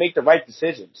 Expect him to make the right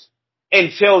decisions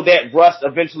until that rust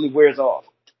eventually wears off.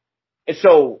 And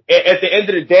so at the end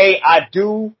of the day,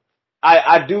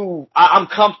 I'm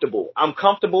comfortable. I'm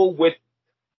comfortable with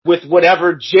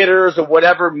whatever jitters or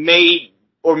whatever may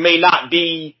or may not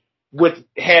be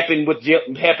happening with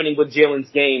Jalen's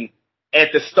game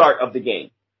at the start of the game.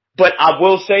 But I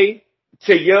will say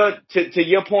to your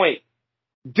point,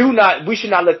 we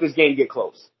should not let this game get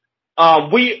close.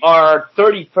 We are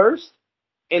 31st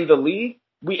in the league.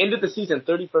 We ended the season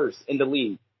 31st in the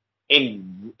league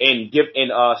in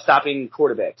stopping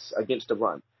quarterbacks against the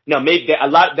run. Now, maybe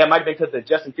that might be because of the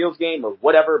Justin Fields game or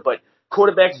whatever, but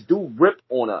quarterbacks do rip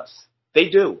on us. They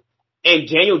do. And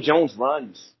Daniel Jones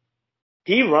runs.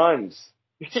 He runs.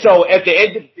 So at the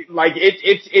end,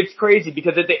 it's crazy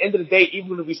because at the end of the day,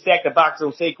 even if we stack the box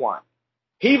on Saquon,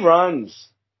 he runs.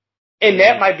 And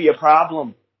that might be a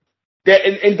problem.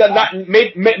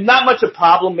 Not much a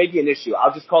problem, maybe an issue.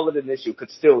 I'll just call it an issue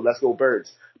because still, let's go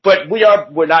Birds. But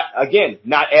we're not, again,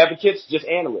 not advocates, just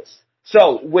analysts.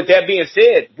 So with that being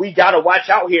said, we got to watch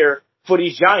out here for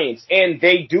these Giants, and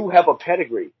they do have a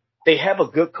pedigree. They have a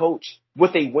good coach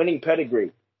with a winning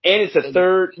pedigree, and it's a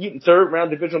third round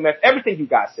divisional match. Everything you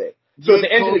guys said. So at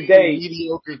the end of the day,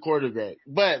 mediocre quarterback.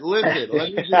 But listen, let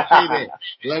me just say that.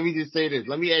 Let me just say this.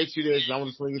 Let me ask you this, and I'm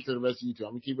going to swing it to the rest of you two.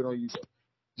 I'm going to keep it on you two.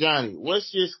 Johnny,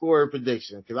 what's your score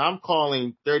prediction? Because I'm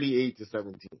calling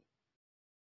 38-17.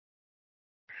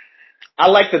 I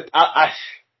like the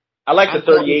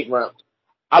 38 round.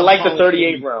 I like the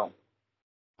 38 round.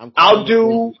 I'll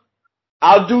do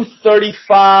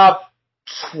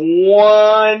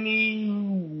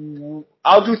 35-20.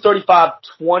 I'll do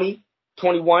 35-20,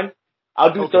 21.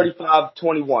 I'll do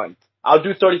 35-21. I'll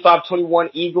do 35-21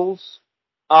 Eagles.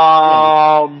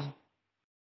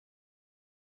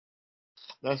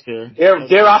 That's fair.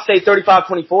 Dare I say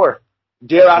 35-24?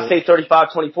 Dare I say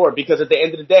 35-24? Because at the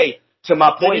end of the day, to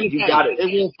my point, you got it.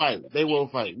 They will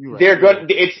fight. You're right. They're good.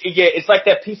 It's like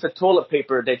that piece of toilet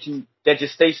paper that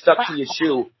just stays stuck to your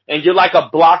shoe, and you're like a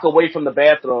block away from the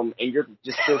bathroom, and you're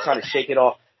just still trying to shake it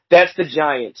off. That's the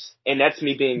Giants, and that's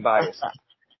me being biased.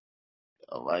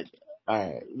 Oh my God. All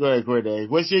right, go ahead, Corday.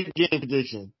 What's your game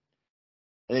prediction?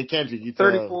 And then Kendrick, you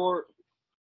 34-23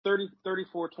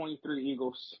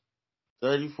 Eagles.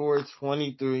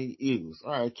 34-23 Eagles.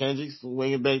 All right, Kendrick,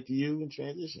 swing it back to you in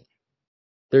transition.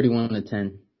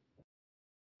 31-10.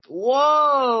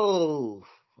 Whoa.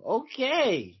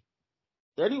 Okay.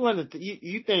 31 to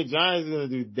you think Giants gonna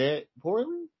do that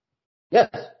poorly? Yes.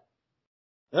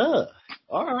 All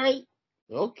right.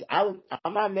 Okay, I'm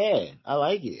not mad. I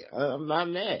like it. I'm not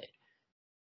mad.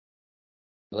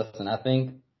 Listen,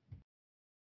 listen,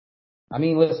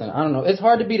 I don't know. It's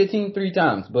hard to beat a team 3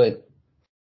 times, but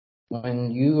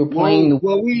when you were playing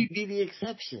Will we be the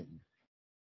exception?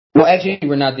 well, actually,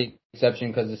 we're not the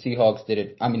exception because the Seahawks did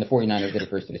it. The 49ers did it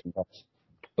first to the Seahawks.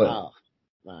 But All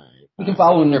right. we can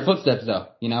follow in their footsteps, though.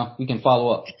 We can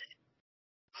follow up.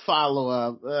 Follow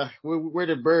up. We're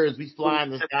the birds. We fly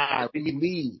in the sky. We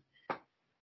lead.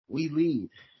 We lead.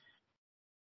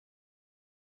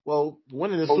 Well,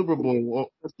 winning the Super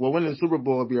Bowl. Winning the Super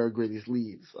Bowl will be our greatest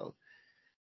lead. So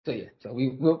yeah. So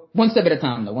we're one step at a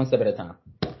time, though. One step at a time.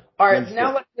 All right.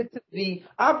 Now let's get to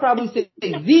I'll probably say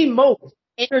the most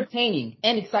entertaining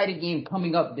and exciting game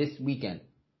coming up this weekend.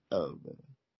 Oh man.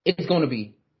 It's going to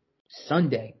be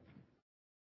Sunday.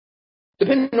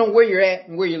 Depending on where you're at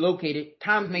and where you're located,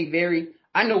 times may vary.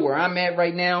 I know where I'm at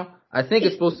right now. I think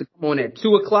it's supposed to come on at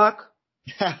 2:00.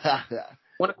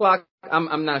 1:00.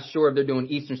 I'm not sure if they're doing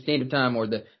Eastern Standard Time or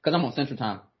because I'm on Central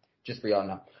Time, just for y'all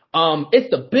know. It's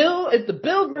the Bills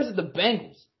versus the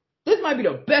Bengals. This might be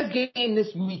the best game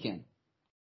this weekend.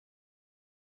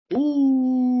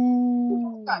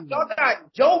 Ooh. Y'all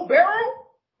got Joe Burrow,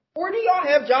 or do y'all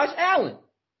have Josh Allen?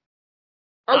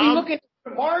 Are we looking at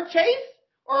Jamar Chase,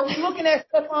 or are we looking at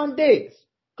Stephon Diggs?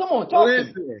 Come on, talk to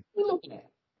me. What are we looking at?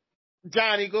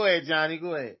 Johnny, go ahead. Johnny,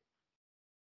 go ahead.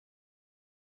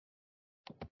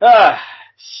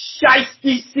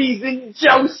 Shiesty season,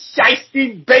 Joe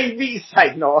Shiesty baby.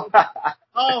 Like, no.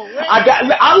 Oh, wait.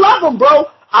 I love them, bro.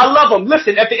 I love them.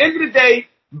 Listen, at the end of the day,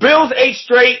 Bills 8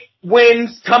 straight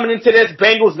wins coming into this.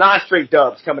 Bengals 9 straight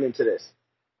dubs coming into this.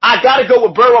 I gotta go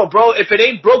with Burrow, bro. If it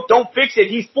ain't broke, don't fix it.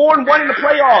 He's 4-1 in the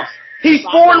playoffs. He's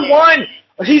 4-1.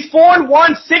 He's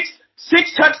 4-1, six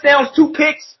touchdowns, 2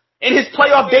 picks in his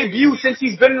playoff debut since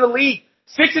he's been in the league.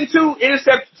 6-2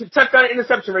 touchdown to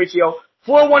interception ratio.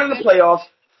 4-1 in the playoffs.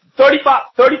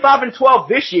 35-12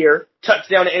 this year,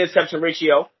 touchdown to interception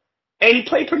ratio. And he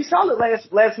played pretty solid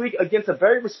last week against a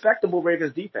very respectable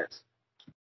Ravens defense.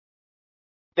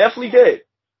 Definitely did.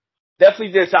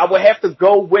 So I would have to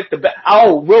go with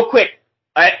real quick.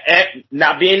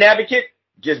 Not being an advocate,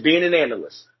 just being an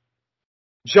analyst.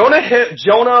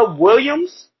 Jonah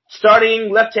Williams,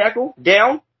 starting left tackle,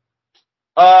 down.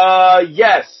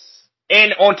 Yes.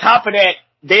 And on top of that,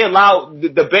 they allowed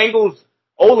the Bengals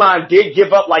O-line did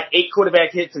give up like 8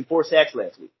 quarterback hits and 4 sacks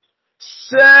last week.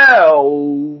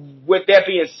 So, with that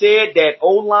being said, that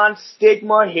O-line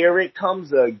stigma, here it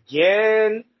comes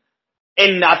again.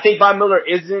 And I think Von Miller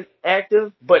isn't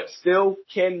active, but still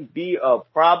can be a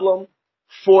problem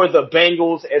for the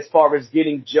Bengals as far as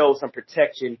getting Joe some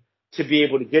protection to be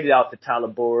able to get it out to Tyler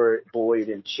Boyd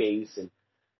and Chase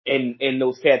and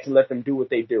those cats and let them do what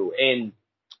they do. And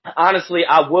honestly,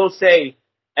 I will say,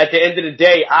 at the end of the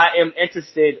day, I am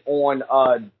interested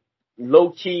on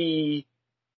low-key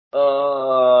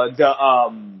the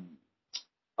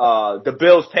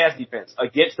Bills' pass defense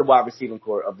against the wide receiving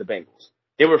core of the Bengals.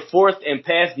 They were 4th in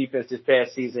pass defense this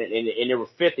past season, and they were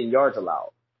 5th in yards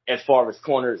allowed as far as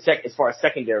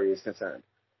secondary is concerned.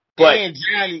 But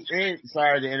Johnny,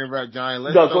 sorry to interrupt,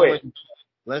 Johnny. Go ahead.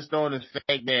 Let's throw in the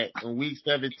fact that in week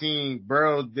 17,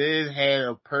 Burrow did have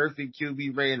a perfect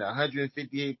QB rating,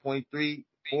 158.3,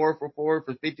 4 for 4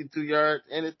 for 52 yards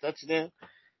and a touchdown.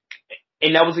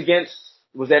 And that was against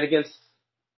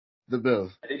the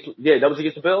Bills? Yeah, that was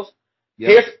against the Bills.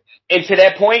 Yep. And to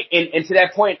that point,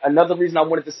 another reason I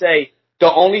wanted to say,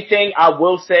 the only thing I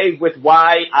will say with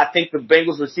why I think the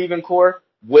Bengals receiving core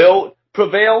will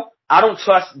prevail, I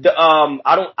trust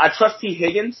T.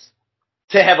 Higgins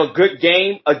to have a good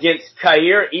game against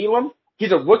Kaiir Elam.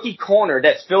 He's a rookie corner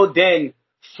that's filled in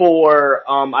for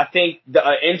I think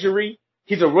the injury.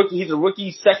 He's a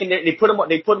rookie secondary. They put him on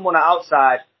the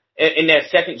outside in that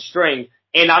second string,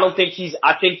 and I think T.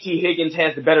 Higgins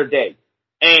has the better day.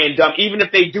 And even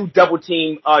if they do double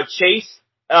team Chase,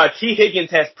 T.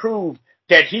 Higgins has proved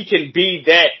that he can be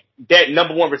that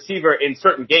number 1 receiver in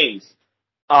certain games.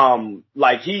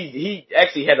 He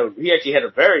actually had a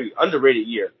very underrated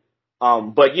year.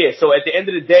 But yeah, so at the end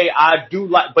of the day,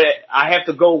 but I have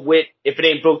to go with, if it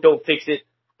ain't broke, don't fix it.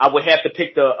 I would have to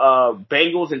pick the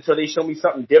Bengals until they show me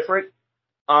something different.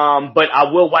 But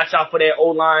I will watch out for that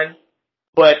O-line.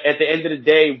 But at the end of the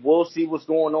day, we'll see what's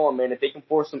going on, man. If they can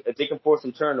force some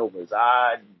turnovers,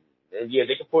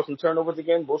 they can force some turnovers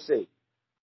again. We'll see.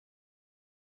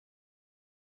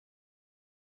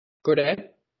 Good.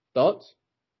 Thoughts?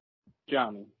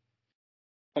 Johnny,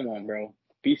 come on, bro.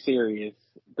 Be serious.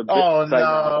 Oh It's like,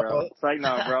 nah, no, bro. It's like,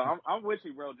 nah, bro. I'm with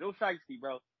you, bro. Joe Shiesty,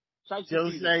 bro. Shiesty Joe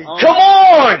season. Shiesty. Come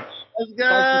on! Let's Shiesty season,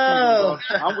 go.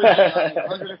 bro. I'm with you,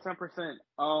 Johnny.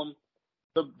 110%.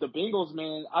 The Bengals,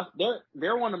 man,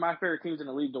 they're one of my favorite teams in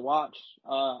the league to watch.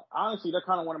 Honestly, they're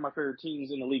kind of one of my favorite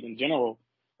teams in the league in general.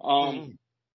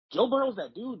 Joe Burrow's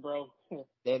that dude, bro.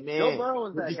 That Joe man Burrow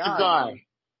is with the that guy,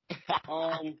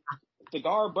 cigar. man.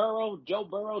 Cigar Burrow, Joe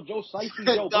Shiesty,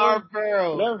 Joe Cigar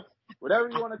Blue, Burrow. whatever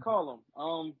you want to call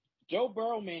him. Joe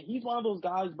Burrow, man, he's one of those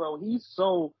guys, bro. He's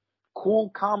so cool,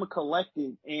 calm, and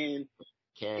collected, and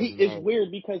he is Charismatic.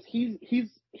 weird because he's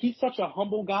such a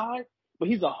humble guy, but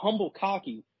he's a humble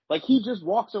cocky. Like he just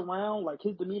walks around like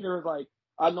his demeanor is like,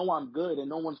 I know I'm good and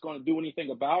no one's going to do anything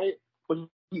about it, but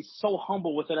he's so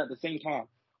humble with it at the same time.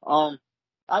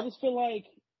 I just feel like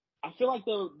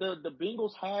the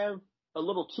Bengals have a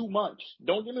little too much.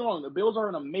 Don't get me wrong, the Bills are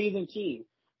an amazing team,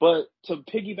 but to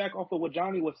piggyback off of what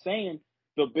Johnny was saying,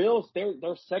 the Bills,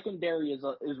 their secondary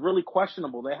is really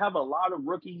questionable. They have a lot of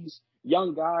rookies,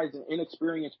 young guys, and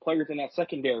inexperienced players in that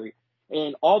secondary.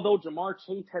 And although Jamar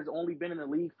Chase has only been in the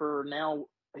league for now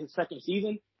his second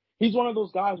season, he's one of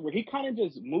those guys where he kind of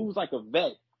just moves like a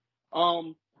vet.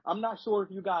 I'm not sure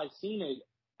if you guys seen it.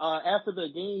 After the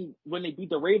game when they beat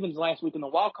the Ravens last week in the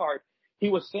wild card, he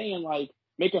was saying like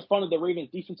making fun of the Ravens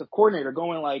defensive coordinator,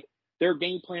 going like their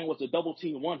game plan was a double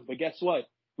team one, but guess what?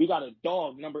 We got a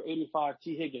dog, number 85,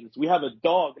 T. Higgins. We have a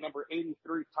dog, number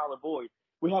 83, Tyler Boyd.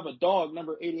 We have a dog,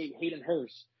 number 88, Hayden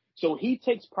Hurst. So he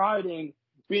takes pride in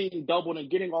being doubled and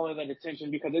getting all of that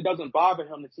attention because it doesn't bother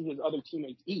him to see his other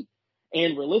teammates eat.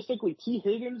 And realistically, T.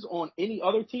 Higgins on any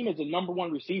other team is a number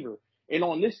one receiver. And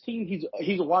on this team,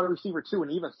 he's a wide receiver too.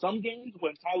 And even some games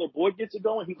when Tyler Boyd gets it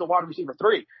going, he's a wide receiver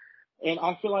 3. And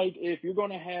I feel like if you're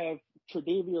going to have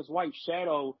Tre'Davious White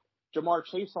shadow Jamar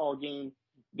Chase all game,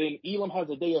 then Elam has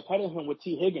a day ahead of him with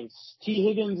T. Higgins. T.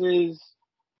 Higgins is,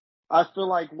 I feel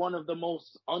like, one of the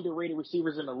most underrated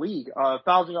receivers in the league.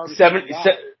 1,000-yard receiving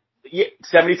guy.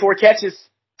 74 catches,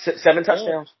 7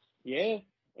 touchdowns. Yeah.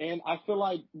 And I feel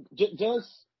like just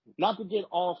not to get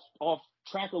off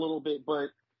track a little bit, but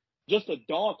just a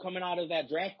dog coming out of that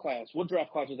draft class. What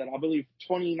draft class was that? I believe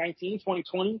 2019,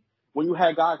 2020, when you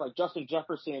had guys like Justin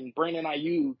Jefferson, Brandon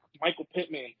Ayuk, Michael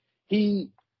Pittman.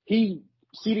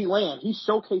 CeeDee Lamb, he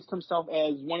showcased himself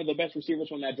as one of the best receivers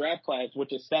from that draft class,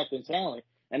 which is stacked in talent.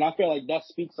 And I feel like that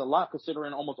speaks a lot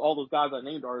considering almost all those guys I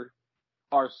named are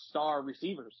star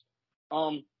receivers.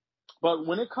 But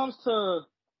when it comes to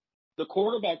the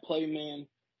quarterback play, man,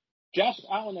 Josh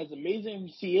Allen, as amazing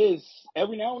as he is,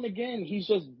 every now and again, he's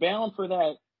just bound for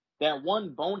that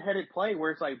one boneheaded play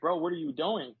where it's like, bro, what are you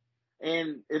doing?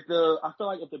 And I feel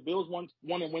like if the Bills want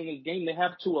to win this game, they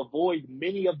have to avoid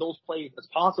many of those plays as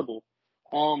possible.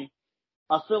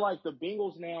 I feel like the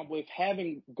Bengals now, with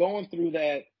having gone through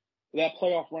that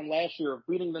playoff run last year of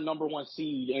beating the number 1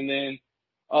 seed and then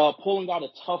pulling out a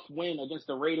tough win against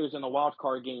the Raiders in the wild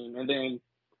card game, and then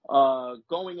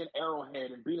going in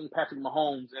Arrowhead and beating Patrick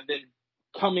Mahomes, and then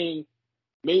coming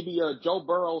maybe a Joe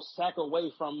Burrow sack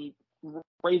away from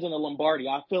raising a Lombardi.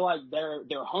 I feel like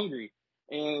they're hungry,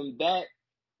 and that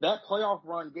playoff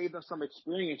run gave them some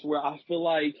experience where I feel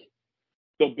like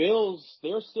the Bills,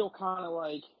 they're still kind of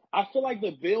like, I feel like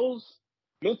the Bills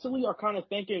mentally are kind of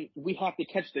thinking we have to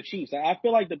catch the Chiefs. I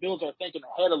feel like the Bills are thinking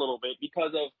ahead a little bit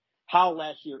because of how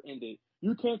last year ended.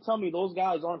 You can't tell me those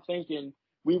guys aren't thinking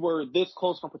we were this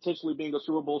close from potentially being a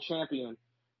Super Bowl champion.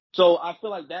 So I feel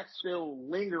like that's still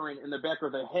lingering in the back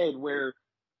of their head where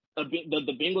the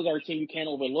Bengals are a team you can't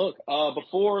overlook.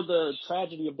 Before the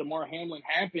tragedy of DeMar Hamlin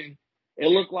happened, it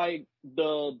looked like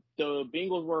the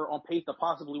Bengals were on pace to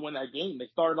possibly win that game. They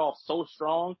started off so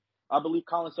strong. I believe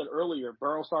Colin said earlier,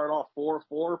 Burrow started off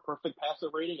 4-4, perfect passer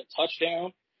rating, a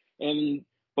touchdown. And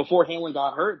before Hamlin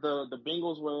got hurt, the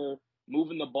Bengals were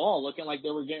moving the ball, looking like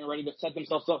they were getting ready to set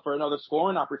themselves up for another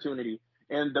scoring opportunity.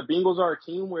 And the Bengals are a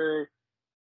team where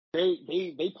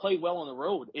they play well on the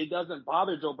road. It doesn't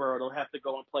bother Joe Burrow to have to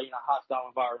go and play in a hostile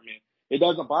environment. It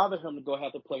doesn't bother him to go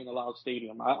have to play in a loud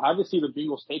stadium. I just see the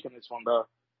Bengals taking this one, bro.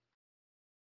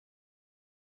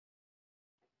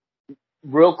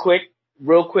 Real quick,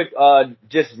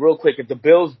 just real quick. If the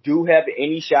Bills do have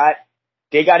any shot,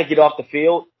 they got to get off the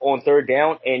field on third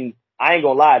down. And I ain't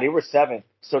gonna lie, they were 7,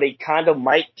 so they kind of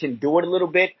can do it a little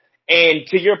bit. And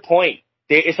to your point,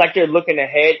 it's like they're looking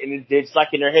ahead, and it's like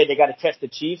in their head they got to catch the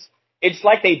Chiefs. It's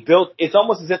like it's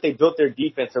almost as if they built their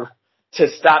defense to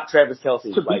stop Travis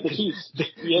Kelce. To beat the Chiefs.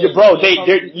 Yeah, bro,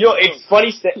 it's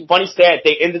funny stat.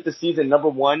 They ended the season number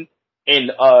 1 in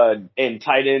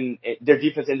tight end. Their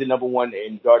defense ended number 1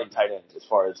 in guarding tight ends as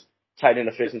far as tight end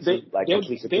efficiency,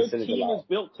 complete percentage allowed.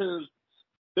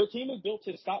 their team is built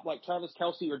to stop like Travis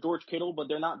Kelce or George Kittle, but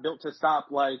they're not built to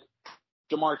stop like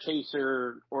Jamar Chase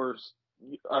or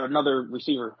another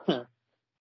receiver.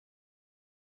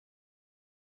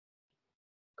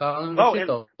 Colin, what's Oh, your and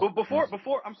thoughts? but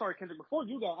before I'm sorry, Kendrick. Before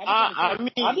you go, I just want to I say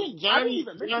mean, I didn't Johnny,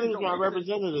 even mention Johnny's Joe my Mixon.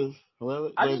 representative.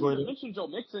 Well, I go didn't even ahead. mention Joe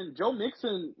Mixon. Joe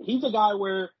Mixon, he's a guy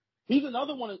where he's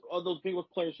another one of those Bengals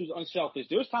players who's unselfish.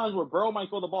 There's times where Burrow might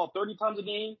throw the ball 30 times a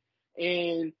game,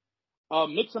 and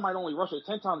Mixon might only rush it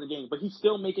 10 times a game, but he's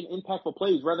still making impactful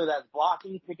plays, whether that's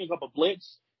blocking, picking up a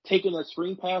blitz, taking a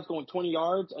screen pass, going 20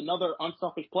 yards, another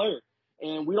unselfish player.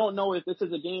 And we don't know if this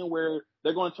is a game where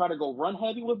they're going to try to go run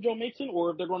heavy with Joe Mixon or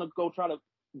if they're going to try to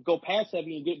go pass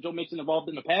heavy and get Joe Mixon involved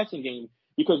in the passing game.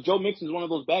 Because Joe Mixon is one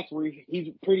of those backs where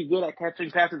he's pretty good at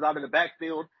catching passes out of the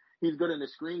backfield. He's good in the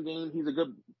screen game. He's a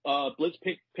good blitz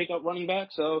pick up running back.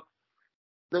 So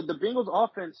the Bengals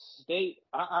offense,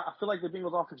 I feel like the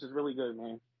Bengals offense is really good,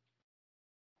 man.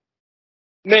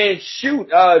 Man,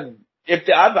 shoot. I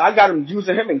got him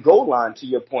using him in goal line. To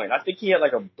your point, I think he had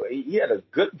a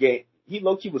good game. He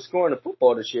low key was scoring the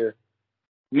football this year.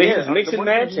 His mixing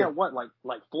match. He had what, like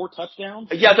 4 touchdowns?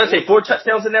 Yeah, I was gonna say 4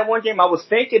 touchdowns in that one game. I was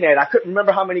thinking that I couldn't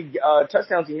remember how many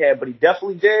touchdowns he had, but he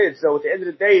definitely did. So at the end of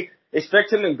the day,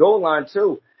 expect him in goal line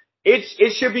too.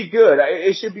 It should be good.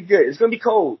 It should be good. It's gonna be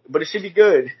cold, but it should be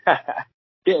good. Yeah,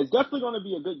 it's definitely going to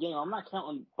be a good game. I'm not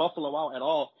counting Buffalo out at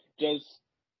all. Just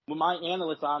with my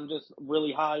analysts, I'm just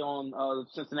really high on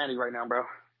Cincinnati right now, bro.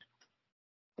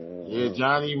 Yeah,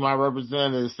 Johnny, my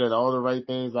representative, said all the right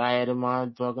things I had in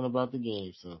mind talking about the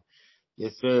game. So,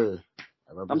 yes, sir.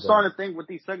 I'm starting to think with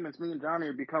these segments, me and Johnny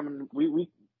are becoming we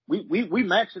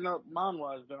matching up mind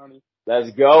wise, Johnny.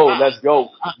 Let's go.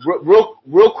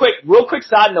 Real quick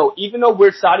side note. Even though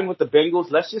we're siding with the Bengals,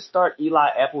 let's just start Eli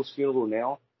Apple's funeral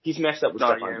now. He's messed up with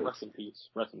Stephon Diggs. Rest in peace.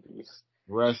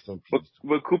 Rest in peace.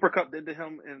 What Cooper Kupp did to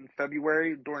him in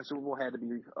February during Super Bowl had to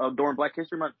be during Black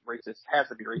History Month. Racist. Has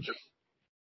to be racist.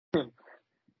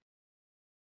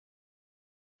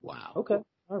 Wow. Okay.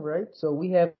 All right. So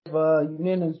we have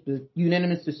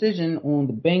unanimous decision on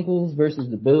the Bengals versus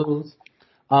the Bills.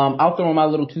 I'll throw in my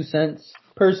little 2 cents.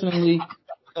 Personally,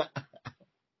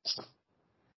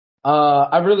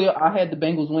 I had the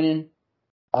Bengals winning.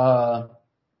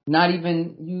 Not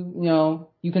even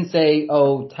you can say,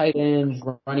 oh, tight ends,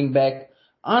 running back.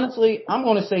 Honestly, I'm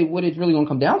going to say what it's really going to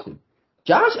come down to.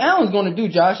 Josh Allen's going to do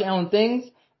Josh Allen things,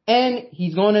 and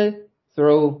he's going to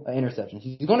throw an interception.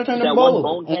 He's going to turn the ball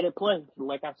over. That one boneheaded play,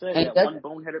 like I said, one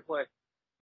boneheaded play.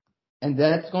 And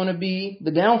that's going to be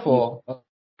the downfall of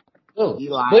Bills.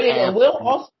 Eli But it will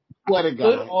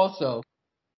also,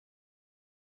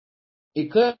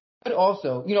 it could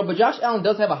also, but Josh Allen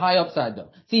does have a high upside though.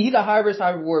 See, he's a high risk,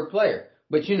 high reward player.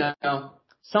 But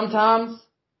sometimes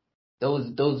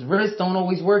those risks don't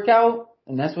always work out,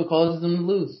 and that's what causes them to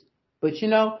lose. But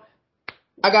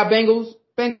I got Bengals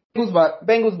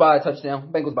by a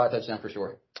touchdown. Bengals by a touchdown for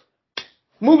sure.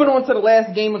 Moving on to the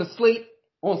last game of the slate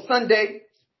on Sunday,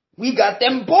 we got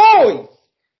them boys.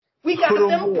 We got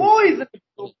them boys.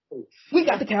 We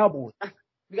got the Cowboys.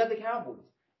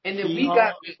 And then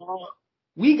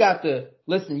we got the,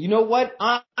 listen, you know what?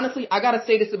 Honestly, I got to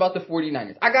say this about the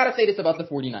 49ers.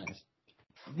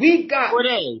 We got. Go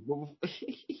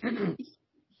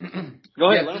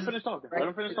ahead. Let him finish talking.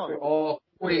 All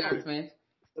 49ers fans.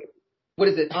 What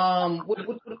is it?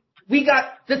 We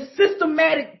got the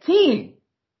systematic team.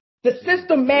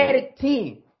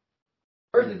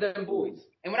 Versus them boys.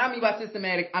 And what I mean by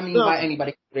systematic, I mean by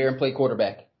anybody there and play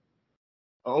quarterback.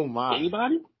 Oh my.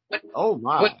 Anybody? Oh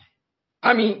my. But,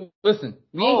 I mean, listen,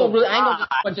 I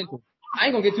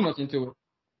ain't gonna get too much into it.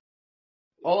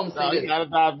 All I'm saying is, you gotta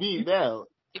dive deep now.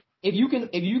 If you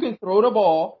can throw the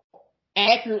ball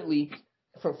accurately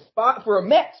for a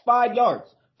max 5 yards,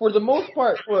 for the most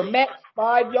part, for a max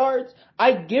 5 yards,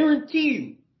 I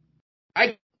guarantee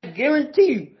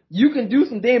you, you can do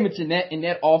some damage in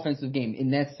that offensive game, in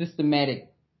that systematic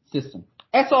system.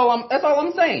 That's all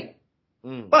I'm saying.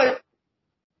 But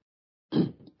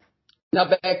now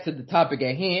back to the topic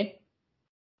at hand.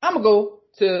 I'm gonna go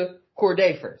to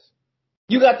Corday first.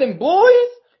 You got them boys.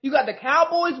 You got the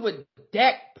Cowboys with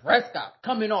Dak Prescott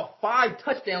coming off 5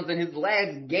 touchdowns in his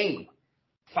last game.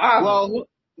 5. Well,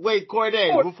 wait,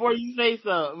 Corday, before you say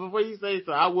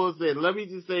so, I will say, let me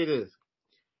just say this.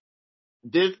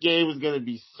 This game is going to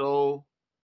be so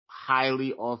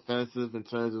highly offensive in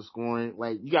terms of scoring.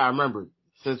 Like, you got to remember,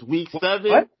 since week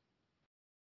 7,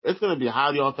 it's going to be a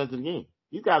highly offensive game.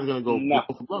 These guys are going to go blow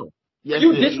for blow. Yes,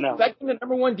 you disrespecting the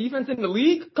number 1 defense in the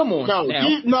league? Come on.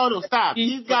 No, stop.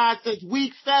 These guys since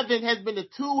week 7 has been the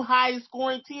 2 highest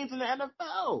scoring teams in the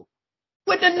NFL.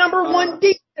 with the number one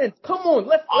defense. Come on,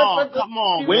 let's come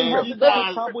on, when man. has You the Dallas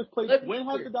guys, Cowboys played? let's be When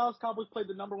has clear. the Dallas Cowboys played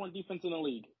the number one defense in the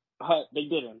league? They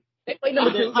didn't. They played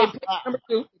number two. They played number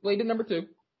two. They played the number two.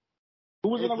 Who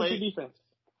was They the number played- two defense?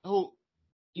 who?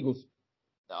 Eagles.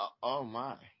 Oh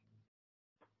my.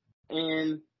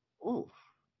 And Ooh.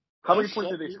 how many That points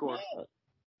did shut they me score? down.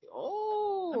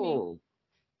 Oh.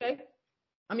 Okay.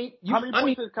 I mean, How many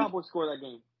points did the Cowboys score that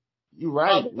game? You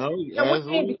right. No,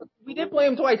 we did play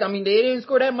them twice. I mean, they didn't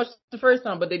score that much the first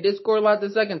time, but they did score a lot the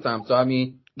second time. So I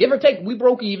mean, give or take, we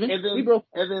broke even. And then, we broke.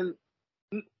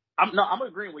 I'm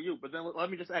agreeing with you, but then let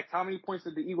me just ask, how many points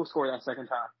did the Eagles score that second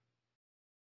time?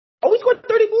 Oh, we scored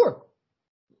 34.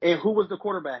 And who was the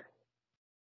quarterback?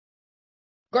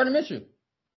 Gardner Minshew.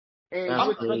 And That's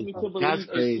you expect me crazy. to believe That's a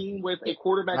crazy. team with a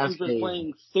quarterback That's who's been crazy.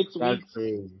 playing 6 That's weeks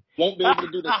crazy. won't be able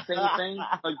to do the same thing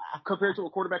like, compared to a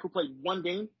quarterback who played one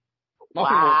game?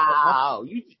 Wow.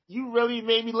 You really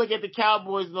made me look at the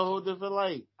Cowboys in a whole different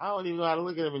light. I don't even know how to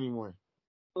look at them anymore.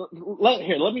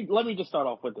 Let me just start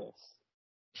off with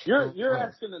this. You're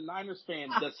asking the Niners fan,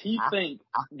 does he think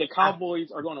the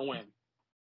Cowboys are going to win?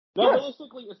 No,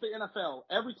 realistically, it's the NFL.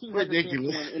 Every team has a chance to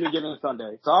win any given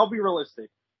Sunday. So I'll be realistic.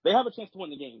 They have a chance to win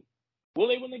the game. Will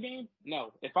they win the game?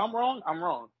 No. If I'm wrong, I'm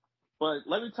wrong. But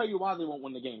let me tell you why they won't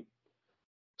win the game.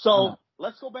 So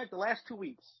let's go back the last 2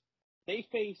 weeks. They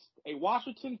faced a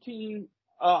Washington team.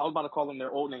 I was about to call them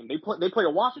their old name. They played a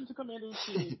Washington Commanders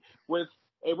team with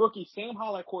a rookie, Sam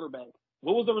Howell, at quarterback.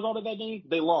 What was the result of that game?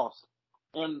 They lost.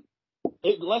 And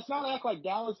let's not act like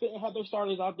Dallas didn't have their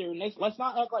starters out there. And let's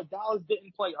not act like Dallas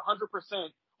didn't play 100%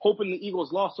 hoping the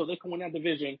Eagles lost so they can win that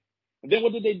division. And then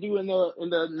what did they do in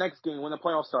the next game when the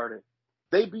playoffs started?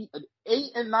 They beat an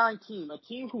 8-9 team, a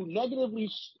team who negatively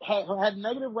had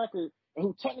negative record and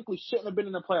who technically shouldn't have been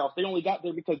in the playoffs. They only got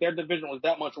there because their division was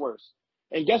that much worse.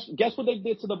 And guess what they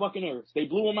did to the Buccaneers? They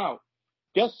blew them out.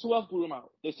 Guess who else blew them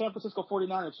out? The San Francisco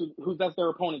 49ers, that's their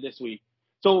opponent this week.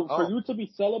 So for you to be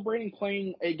celebrating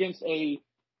playing against a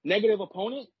negative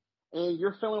opponent and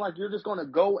you're feeling like you're just going to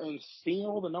go and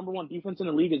steal the number one defense in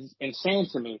the league is insane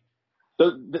to me.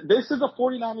 This is a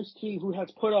 49ers team who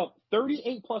has put up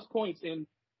 38 plus points in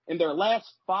their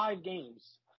last 5 games.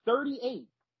 38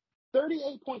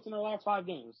 points in their last 5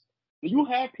 games. You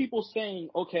have people saying,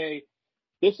 okay,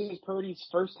 this is Purdy's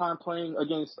first time playing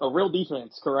against a real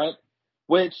defense, correct?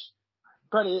 Which,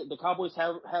 credit, the Cowboys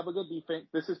have a good defense.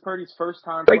 This is Purdy's first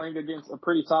time playing against a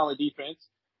pretty solid defense.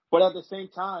 But at the same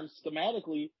time,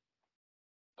 schematically,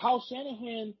 Kyle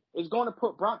Shanahan is going to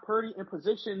put Brock Purdy in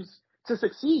positions to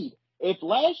succeed. If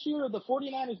last year the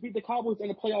 49ers beat the Cowboys in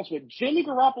the playoffs with Jimmy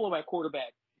Garoppolo at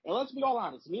quarterback, and let's be all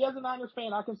honest, me as a Niners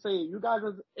fan, I can say it. You guys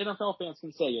as NFL fans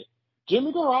can say it.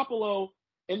 Jimmy Garoppolo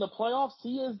in the playoffs,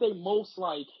 he is the most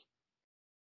like,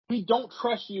 we don't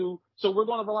trust you, so we're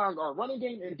going to rely on our running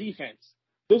game and defense.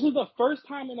 This is the first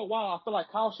time in a while I feel like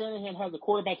Kyle Shanahan has a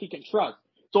quarterback he can trust.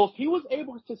 So if he was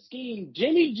able to scheme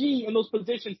Jimmy G in those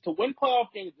positions to win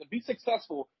playoff games and be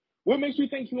successful, what makes you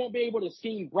think he won't be able to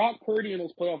scheme Brock Purdy in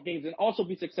those playoff games and also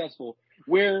be successful?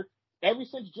 Where ever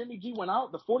since Jimmy G went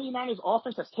out, the 49ers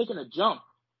offense has taken a jump.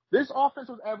 This offense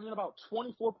was averaging about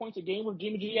 24 points a game with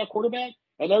Jimmy G at quarterback,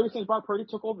 and ever since Brock Purdy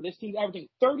took over, this team's averaging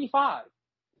 35.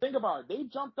 Think about it. They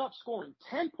jumped up scoring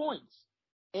 10 points.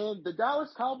 And the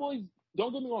Dallas Cowboys,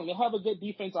 don't get me wrong, they have a good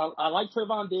defense. I like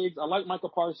Trevon Diggs. I like Michael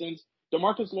Parsons.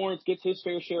 DeMarcus Lawrence gets his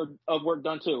fair share of work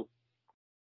done too.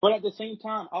 But at the same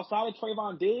time, outside of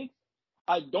Trevon Diggs,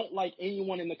 I don't like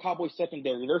anyone in the Cowboys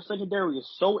secondary. Their secondary is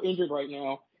so injured right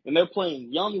now, and they're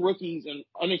playing young rookies and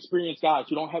unexperienced guys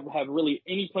who don't have really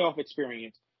any playoff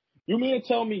experience. You mean to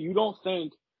tell me you don't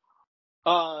think,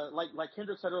 like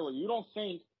Kendrick said earlier, you don't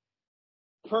think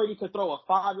Purdy could throw a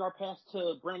 5-yard pass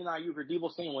to Brandon Ayuk or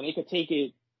Deebo Samuel when they could take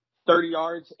it 30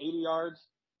 yards, 80 yards?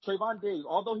 Trevon Diggs,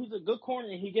 although he's a good corner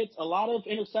and he gets a lot of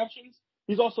interceptions,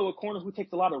 he's also a corner who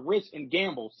takes a lot of risks and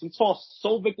gambles. He falls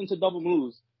so victim to double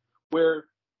moves where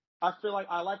I feel like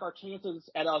I like our chances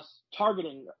at us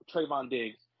targeting Trevon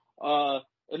Diggs.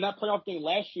 In that playoff game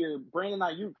last year, Brandon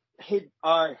Ayuk hit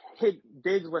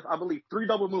Diggs with, I believe, 3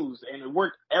 double moves, and it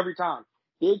worked every time.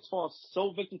 Diggs falls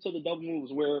so victim to the double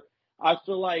moves where I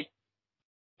feel like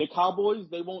the Cowboys,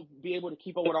 they won't be able to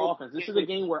keep up with our offense. This is a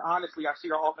game where, honestly, I see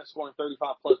our offense scoring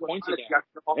 35 plus points again.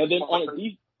 And then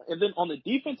on the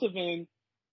defensive end,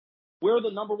 we're the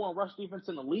number one rush defense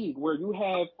in the league. Where you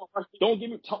have, don't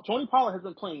give me, Tony Pollard has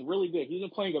been playing really good. He's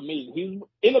been playing amazing. He's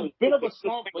in a bit of a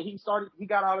slump, but he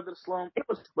got out of the slump.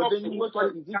 But then you look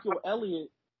at Ezekiel Elliott.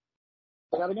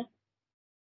 Say that again?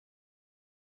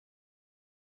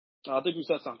 I think you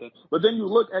said something. But then you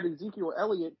look at Ezekiel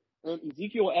Elliott, and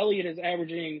Ezekiel Elliott is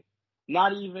averaging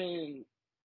not even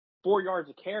 4 yards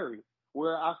of carry,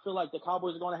 where I feel like the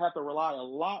Cowboys are going to have to rely a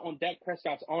lot on Dak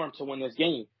Prescott's arm to win this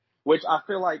game, which I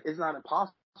feel like is not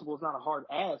impossible. It's not a hard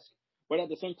ask. But at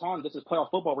the same time, this is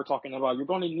playoff football we're talking about. You're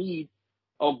going to need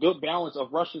a good balance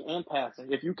of rushing and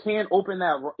passing. If you can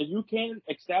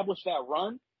establish that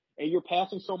run and you're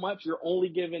passing so much, you're only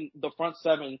giving the front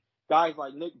seven guys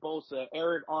like Nick Bosa,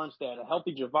 Eric Armstead, a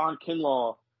healthy Javon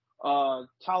Kinlaw,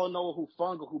 Talanoa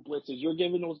Hufanga who blitzes. You're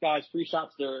giving those guys free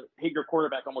shots to hit your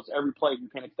quarterback almost every play you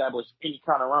can establish any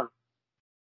kind of run.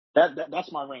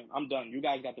 That's my rant. I'm done. You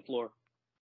guys got the floor.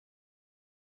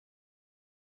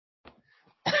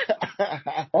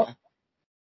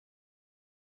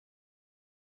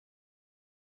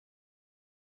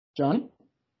 Johnny?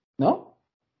 No?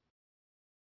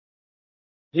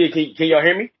 Can y'all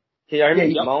hear me? Can y'all hear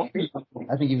me? Yeah, Mo?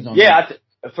 I think he was on.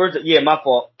 Yeah, my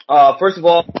fault. First of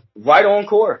all, right on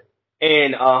core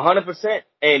and 100%.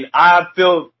 And I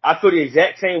feel the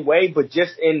exact same way, but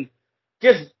just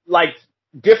like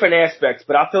different aspects.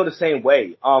 But I feel the same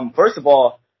way. First of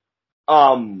all,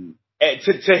 to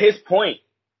his point,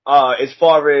 as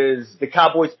far as the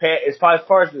Cowboys as far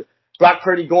as Brock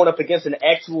Purdy going up against an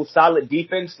actual solid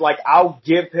defense, like I'll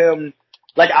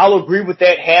agree with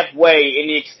that halfway in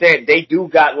the extent they do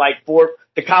got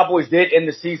the Cowboys did end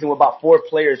the season with about 4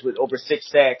 players with over 6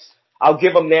 sacks. I'll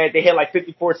give them that. They had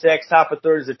 54 sacks, top of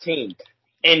third as a team.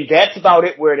 And that's about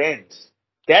it where it ends.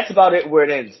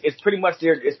 It's pretty much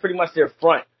their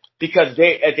front because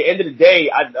at the end of the day,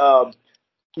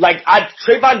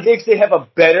 Trayvon Diggs did have a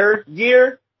better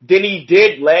year than he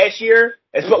did last year,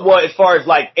 as far as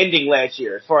ending last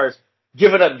year, as far as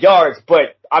giving up yards.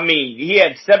 But I mean, he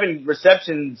had 7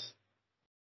 receptions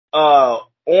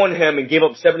on him and gave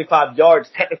up 75 yards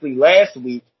technically last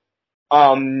week.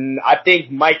 I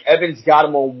think Mike Evans got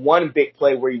him on one big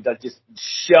play where he just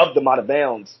shoved him out of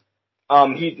bounds.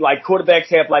 Quarterbacks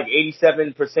have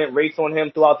 87% rates on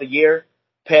him throughout the year,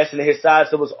 passing to his side,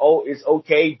 so it's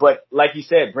okay. But like you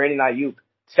said, Brandon Ayuk,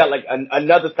 he's got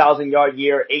another 1,000-yard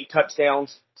year, 8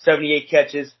 touchdowns, 78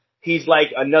 catches. He's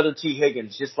like another T.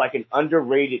 Higgins, just like an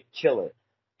underrated killer.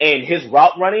 And his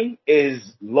route running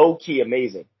is low-key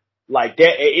amazing. Like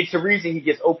that, it's the reason he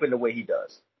gets open the way he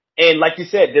does. And like you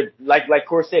said, like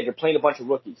Core said, they're playing a bunch of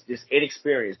rookies, just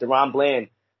inexperienced. DeRon Bland,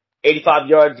 85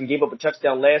 yards and gave up a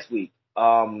touchdown last week.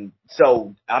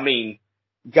 So, I mean,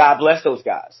 God bless those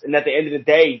guys. And at the end of the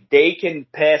day, they can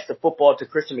pass the football to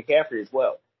Christian McCaffrey as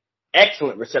well.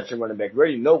 Excellent reception running back. We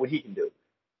already know what he can do.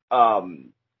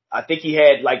 I think he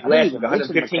had last week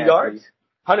 115 yards.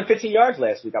 115 yards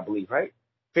last week, I believe, right?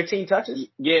 15 touches?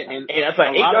 Yeah, and that's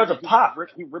 8 yards a pop.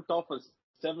 He ripped off a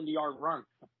 70-yard run.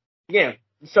 Yeah.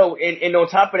 So, and on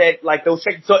top of that, those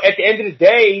checks. So at the end of the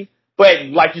day, but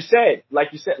like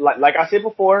I said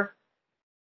before,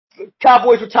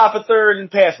 Cowboys were top of third in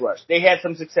pass rush. They had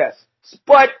some success,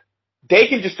 but they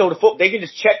can just throw the foot. They can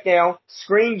just check down,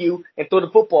 screen you, and throw the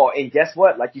football. And guess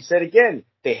what? Like you said again,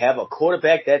 they have a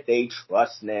quarterback that they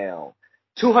trust now.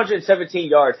 217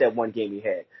 yards that one game he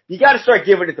had. You got to start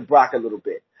giving it to Brock a little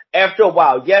bit. After a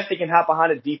while, yes, they can hop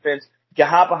behind a defense. You can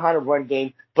hop behind a run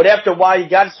game, but after a while, you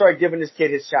got to start giving this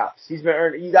kid his chops. He's been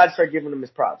earning. You got to start giving him his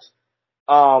props.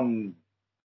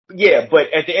 Yeah,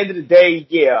 but at the end of the day,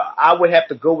 yeah, I would have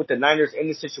to go with the Niners in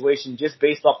this situation just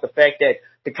based off the fact that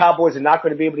the Cowboys are not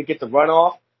going to be able to get the run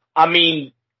off. I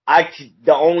mean,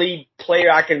 the only player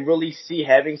I can really see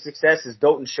having success is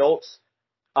Dalton Schultz.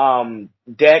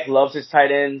 Dak loves his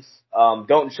tight ends.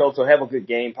 Dalton Schultz will have a good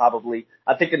game probably.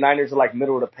 I think the Niners are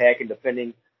middle of the pack in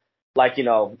defending.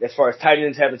 As far as tight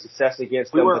ends having success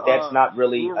against them, but that's not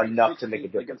really enough to make a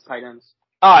difference. Against tight ends.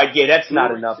 Yeah, that's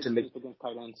not enough to make. Against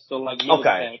tight ends. So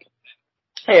okay.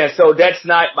 Yeah, so that's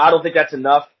not. I don't think that's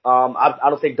enough. I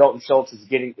don't think Dalton Schultz is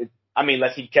getting. I mean,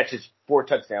 unless he catches 4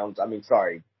 touchdowns. I mean,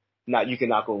 sorry, you can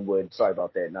knock on wood. Sorry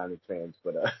about that, Niners fans,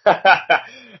 but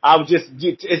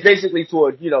it's basically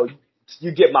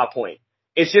you get my point.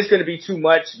 It's just going to be too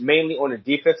much, mainly on the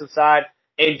defensive side.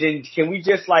 And then can we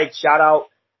just shout out?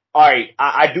 All right,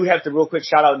 I do have to real quick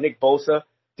shout out Nick Bosa.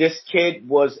 This kid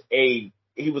was a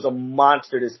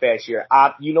monster this past year.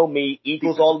 You know me,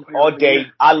 Eagles all day.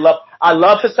 I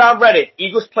love Hassan Reddick,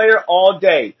 Eagles player all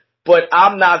day. But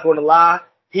I'm not going to lie,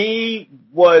 Nick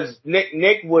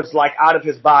was out of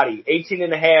his body,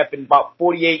 18.5 and about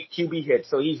 48 QB hits.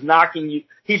 So he's making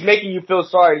you feel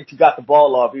sorry that you got the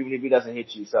ball off, even if he doesn't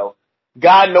hit you. So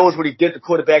God knows what he did to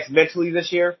quarterbacks mentally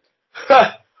this year.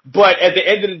 But at the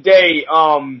end of the day,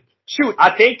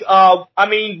 I think,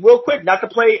 real quick, not to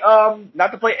play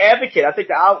advocate. I think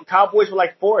the Cowboys were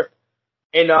 4th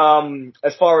in,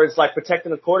 as far as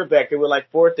protecting the quarterback, they were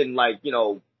 4th in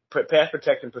pass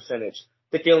protection percentage.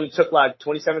 think they only took like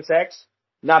 27 sacks.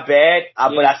 Not bad,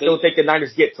 but I still think the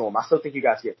Niners get to him. I still think you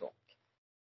guys get to him.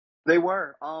 They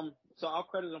were. So I'll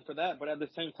credit them for that. But at the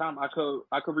same time, I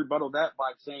could rebuttal that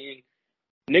by saying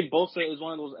Nick Bosa is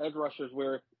one of those edge rushers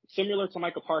where, similar to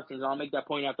Micah Parsons, and I'll make that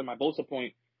point after my Bosa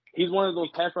point, he's one of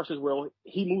those pass rushers where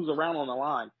he moves around on the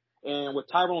line. And with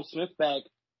Tyrone Smith back,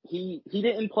 he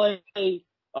didn't play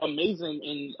amazing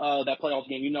in that playoff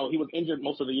game. You know, he was injured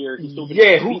most of the year. He still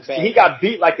He got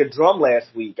beat like a drum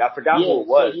last week. I forgot who it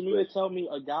was. So you mean to tell me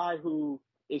a guy who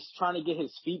is trying to get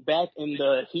his feet back in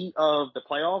the heat of the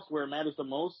playoffs where it matters the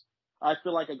most? I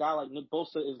feel like a guy like Nick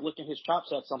Bosa is licking his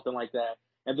chops at something like that.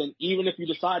 And then even if you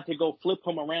decide to go flip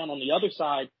him around on the other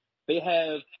side, they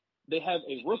have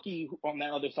a rookie on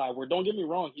that other side where, don't get me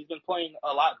wrong, he's been playing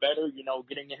a lot better, you know,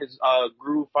 getting in his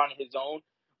groove, finding his zone.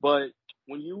 But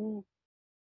when you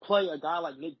play a guy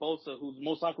like Nick Bosa, who's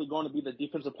most likely going to be the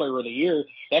defensive player of the year,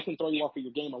 that can throw you off of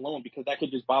your game alone because that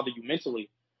could just bother you mentally.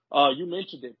 You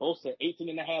mentioned it. Bosa,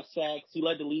 18.5 sacks. He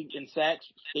led the league in sacks,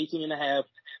 18.5.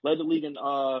 Led the league in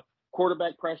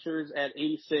quarterback pressures at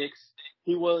 86.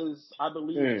 He was, I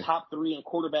believe, top 3 in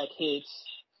quarterback hits.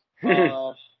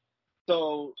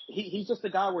 So he's just a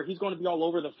guy where he's going to be all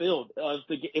over the field.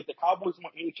 If the Cowboys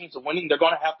want any chance of winning, they're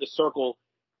going to have to circle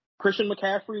Christian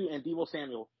McCaffrey and Deebo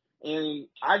Samuel. And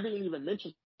I didn't even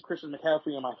mention Christian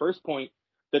McCaffrey in my first point.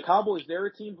 The Cowboys, they're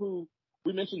a team who,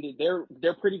 we mentioned it,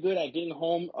 they're pretty good at getting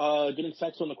home, getting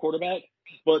sacks on the quarterback,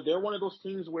 but they're one of those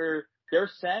teams where their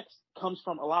sacks comes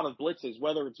from a lot of blitzes,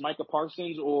 whether it's Micah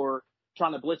Parsons or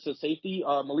trying to blitz a safety,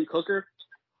 Malik Hooker,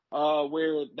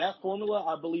 where that formula,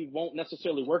 I believe, won't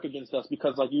necessarily work against us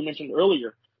because, like you mentioned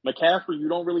earlier, McCaffrey, you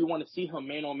don't really want to see him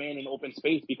man-on-man in open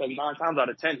space because 9 times out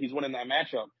of 10, he's winning that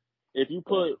matchup. If you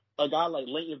put a guy like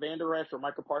Leighton Vander Esch or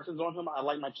Micah Parsons on him, I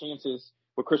like my chances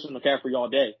with Christian McCaffrey all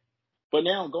day. But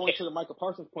now, going to the Micah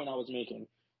Parsons point I was making,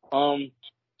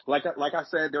 like I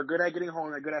said, they're good at getting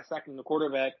home, they're good at sacking the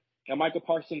quarterback, and Micah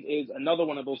Parsons is another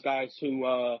one of those guys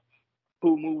who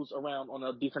moves around on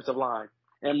the defensive line.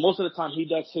 And most of the time, he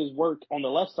does his work on the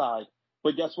left side.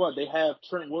 But guess what? They have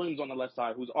Trent Williams on the left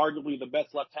side, who's arguably the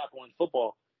best left tackle in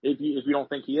football, if you don't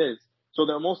think he is. So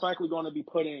they're most likely going to be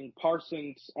putting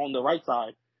Parsons on the right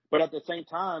side. But at the same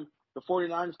time, the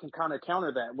 49ers can kind of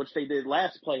counter that, which they did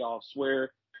last playoffs, where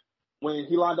when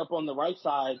he lined up on the right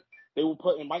side, they were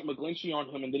putting Mike McGlinchey on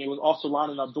him, and then he was also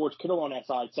lining up George Kittle on that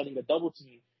side, setting a double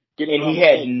team. And he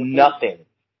had nothing.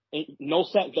 No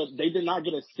sack. They did not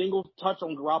get a single touch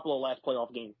on Garoppolo last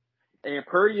playoff game. And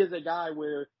Purdy is a guy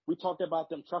where we talked about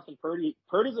them trusting Purdy.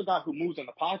 Purdy's a guy who moves in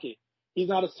the pocket. He's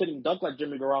not a sitting duck like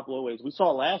Jimmy Garoppolo is. We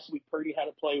saw last week Purdy had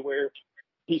a play where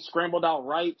he scrambled out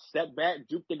right, stepped back,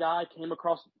 duped the guy, came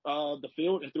across the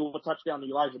field, and threw a touchdown to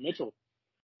Elijah Mitchell.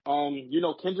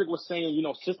 Kendrick was saying,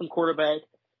 system quarterback.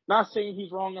 Not saying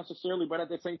he's wrong necessarily, but at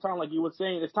the same time, like you were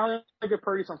saying, it's time to give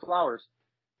Purdy some flowers.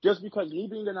 Just because me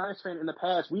being a Niners fan in the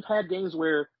past, we've had games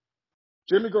where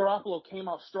Jimmy Garoppolo came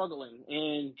out struggling,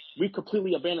 and we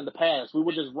completely abandoned the pass. We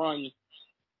would just run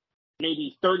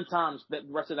maybe 30 times the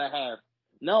rest of that half.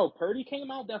 No, Purdy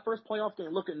came out that first playoff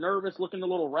game looking nervous, looking a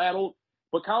little rattled.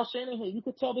 But Kyle Shanahan, you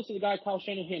could tell this is a guy Kyle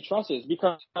Shanahan trusts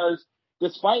because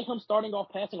despite him starting off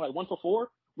passing like 1 for 4,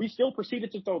 we still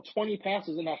proceeded to throw 20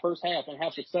 passes in that first half and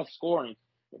have success scoring.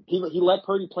 He let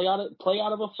Purdy play out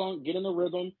of a funk, get in the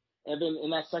rhythm, and then in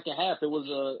that second half, it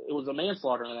was a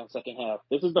manslaughter in that second half.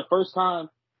 This is the first time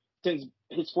since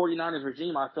his 49ers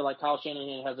regime, I feel like Kyle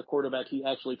Shanahan has a quarterback he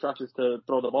actually trusts to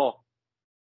throw the ball.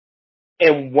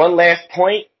 And one last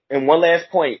point.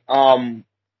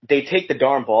 They take the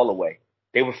darn ball away.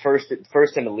 They were first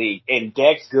in the league, and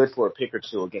Dak's good for a pick or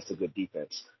two against a good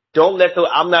defense. Don't let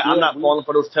I'm not falling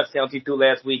for those touchdowns he threw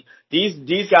last week.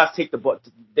 These guys take the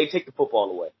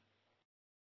football away.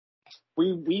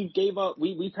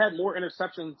 We've had more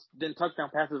interceptions than touchdown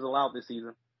passes allowed this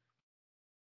season.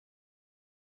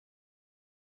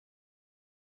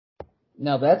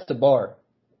 Now that's the bar.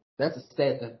 That's a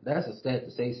stat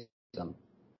to say something.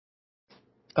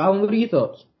 Colin, what are your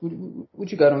thoughts?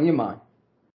 What you got on your mind?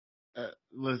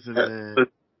 Listen, man.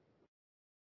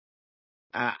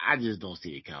 I just don't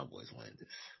see the Cowboys winning this.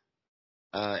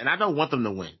 And I don't want them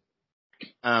to win.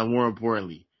 More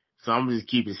importantly. So I'm just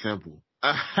keep it simple.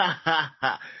 But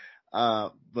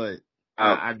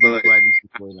I do feel like this is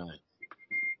the 49ers.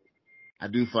 I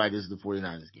do feel like this is the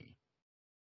 49ers game.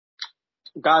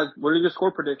 Guys, what are your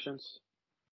score predictions?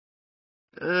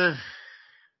 I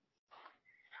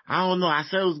don't know. I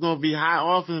said it was going to be high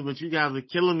offense, but you guys are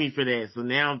killing me for that. So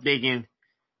now I'm thinking,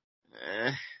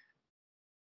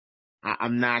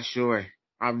 I'm not sure.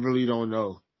 I really don't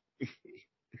know.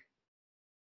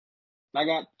 I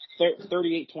got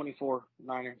 38-24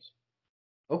 Niners.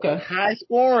 Okay. High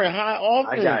scoring, high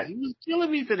I got offense. You was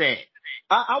killing me for that.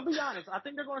 I'll be honest. I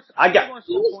think they're going to. I I think they're got going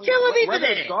to You score was points. killing me for Whether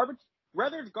it's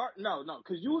that. garbage, no,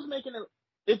 because you was making it.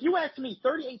 If you ask me,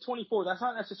 38-24, that's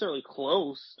not necessarily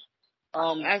close.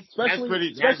 That's Especially if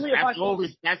I that's think, over.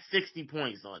 That's 60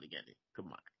 points altogether.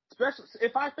 Come on. especially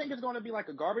if I think it's going to be like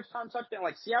a garbage time touchdown.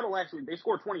 Like Seattle actually, they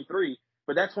scored 23,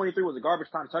 but that 23 was a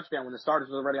garbage time touchdown when the starters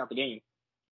was already out the game.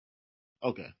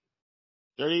 Okay.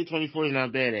 38-24 is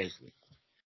not bad actually.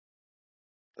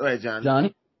 Go ahead, Johnny.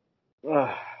 Johnny?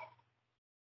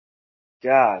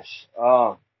 gosh.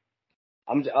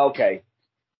 I'm okay.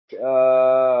 You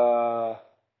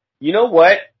know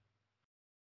what?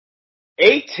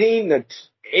 18 to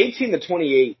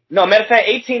 28. No, matter of fact,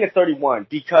 18-31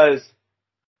 because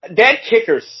that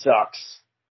kicker sucks.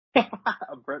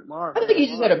 Brett Maher. I think he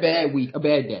just had a bad week, a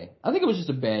bad day. I think it was just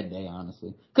a bad day,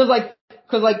 honestly. Cause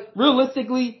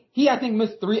realistically, he, I think,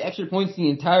 missed 3 extra points the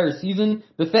entire season.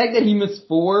 The fact that he missed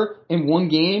 4 in one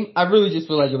game, I really just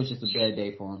feel like it was just a bad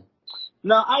day for him.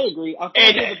 No, I agree. I feel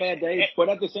like it was a bad day, but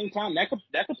at the same time, that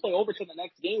could play over to the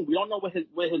next game. We don't know what his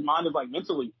mind is like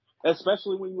mentally,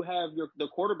 especially when you have the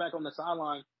quarterback on the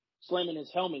sideline slamming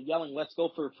his helmet, yelling, "Let's go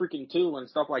for a freaking 2" and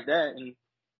stuff like that, and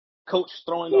coach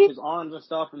throwing up his arms and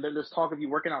stuff, and then there's talk of you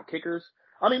working out kickers.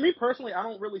 I mean, me personally, I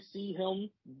don't really see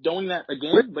him doing that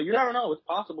again, but you never know. It's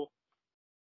possible.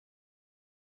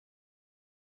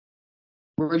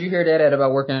 Where'd you hear that at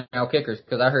about working out kickers?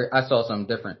 Cause I saw something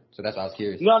different, so that's why I was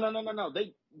curious. No.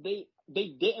 They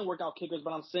didn't work out kickers, but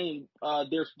I'm saying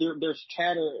there's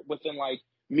chatter within like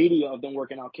media of them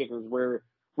working out kickers where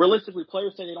realistically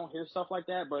players say they don't hear stuff like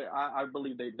that, but I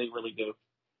believe they really do.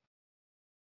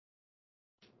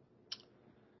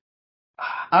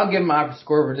 I'll give my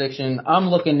score prediction. I'm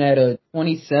looking at a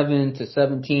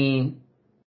 27-17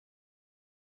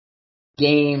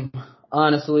 game.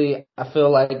 Honestly, I feel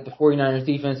like the 49ers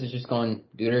defense is just going to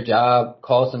do their job,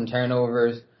 cause some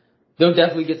turnovers. They'll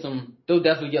definitely get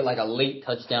like a late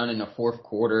touchdown in the fourth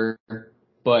quarter.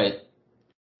 But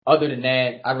other than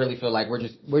that, I really feel like we're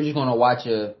just going to watch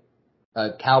a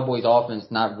Cowboys offense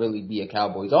not really be a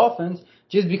Cowboys offense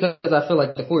just because I feel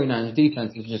like the 49ers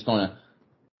defense is just going to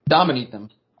dominate them,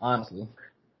 honestly.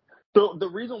 So the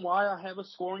reason why I have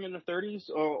us scoring in the 30s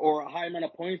or a high amount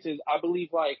of points is I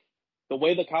believe like the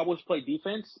way the Cowboys play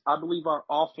defense, I believe our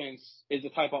offense is the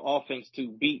type of offense to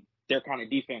beat their kind of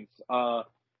defense.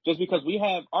 Just because we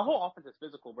have our whole offense is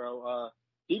physical, bro.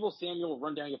 Deebo Samuel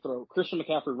run down your throat. Christian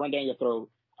McCaffrey run down your throat.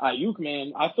 Ayuk,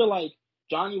 man, I feel like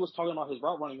Johnny was talking about his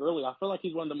route running earlier. I feel like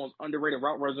he's one of the most underrated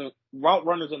route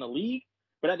runners in the league.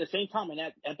 But at the same time, and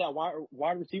at that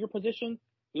wide receiver position,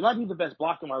 he might be the best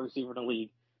blocking wide receiver in the league.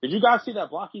 Did you guys see that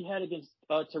block he had against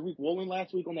Tariq Woolen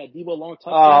last week on that Deebo long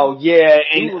touchdown? Oh yeah,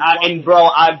 and bro,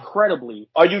 incredibly.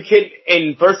 Are you kidding?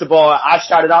 And first of all, I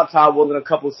shouted out Todd Woolen a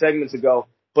couple segments ago,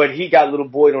 but he got little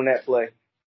Boyd on that play.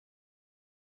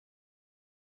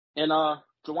 And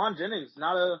Jawan Jennings,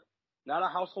 not a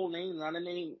household name, not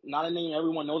a name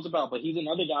everyone knows about, but he's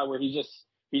another guy where he's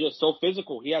just so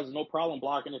physical. He has no problem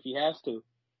blocking if he has to.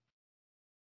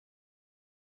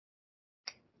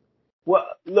 Well,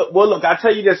 look, I'll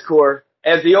tell you this, Core.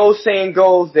 As the old saying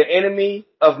goes, the enemy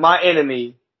of my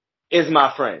enemy is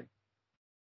my friend.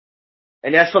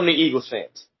 And that's from the Eagles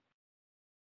fans.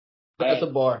 That's a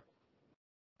bar.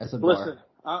 That's a bar. Listen,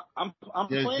 I'm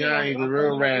Yes, planning Johnny, the on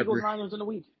real rapper. Eagles Niners in a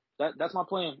week. That's my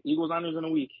plan. Eagles Niners in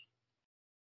a week.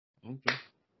 Okay.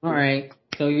 All right.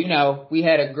 So we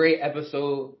had a great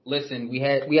episode. Listen, we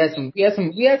had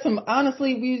some.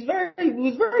 Honestly, we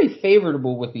was very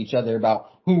favorable with each other about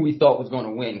who we thought was going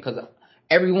to win because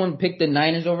everyone picked the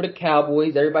Niners over the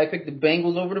Cowboys. Everybody picked the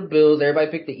Bengals over the Bills.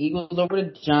 Everybody picked the Eagles over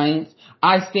the Giants.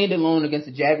 I stand alone against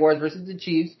the Jaguars versus the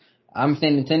Chiefs. I'm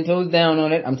standing 10 toes down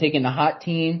on it. I'm taking the hot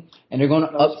team, and they're going to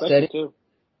upset it. Too.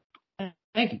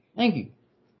 Thank you.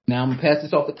 Now I'm gonna pass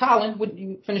this off to Colin. Would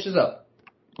you finish this up?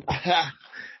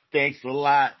 Thanks a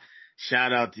lot.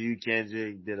 Shout out to you,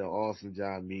 Kendrick. Did an awesome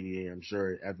job mediating. I'm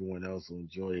sure everyone else will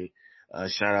enjoy it.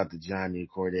 Shout out to Johnny and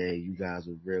Corday. You guys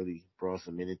have really brought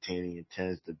some entertaining,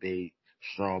 intense debate,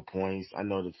 strong points. I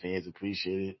know the fans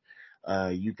appreciate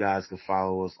it. You guys can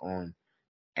follow us on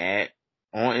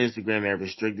Instagram at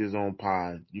Restricted Zone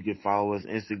Pod. You can follow us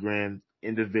Instagram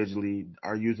individually.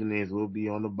 Our usernames will be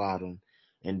on the bottom.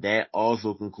 And that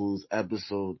also concludes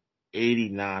episode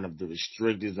 89 of the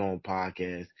Restricted Zone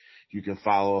Podcast. You can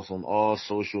follow us on all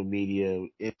social media,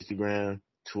 Instagram,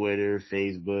 Twitter,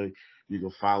 Facebook. You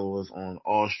can follow us on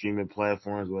all streaming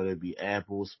platforms, whether it be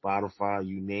Apple, Spotify,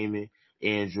 you name it.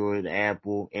 Android,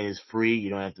 Apple, and it's free. You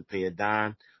don't have to pay a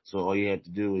dime. So all you have to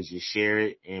do is just share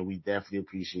it, and we definitely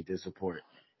appreciate the support.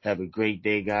 Have a great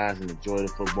day, guys, and enjoy the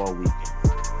football weekend.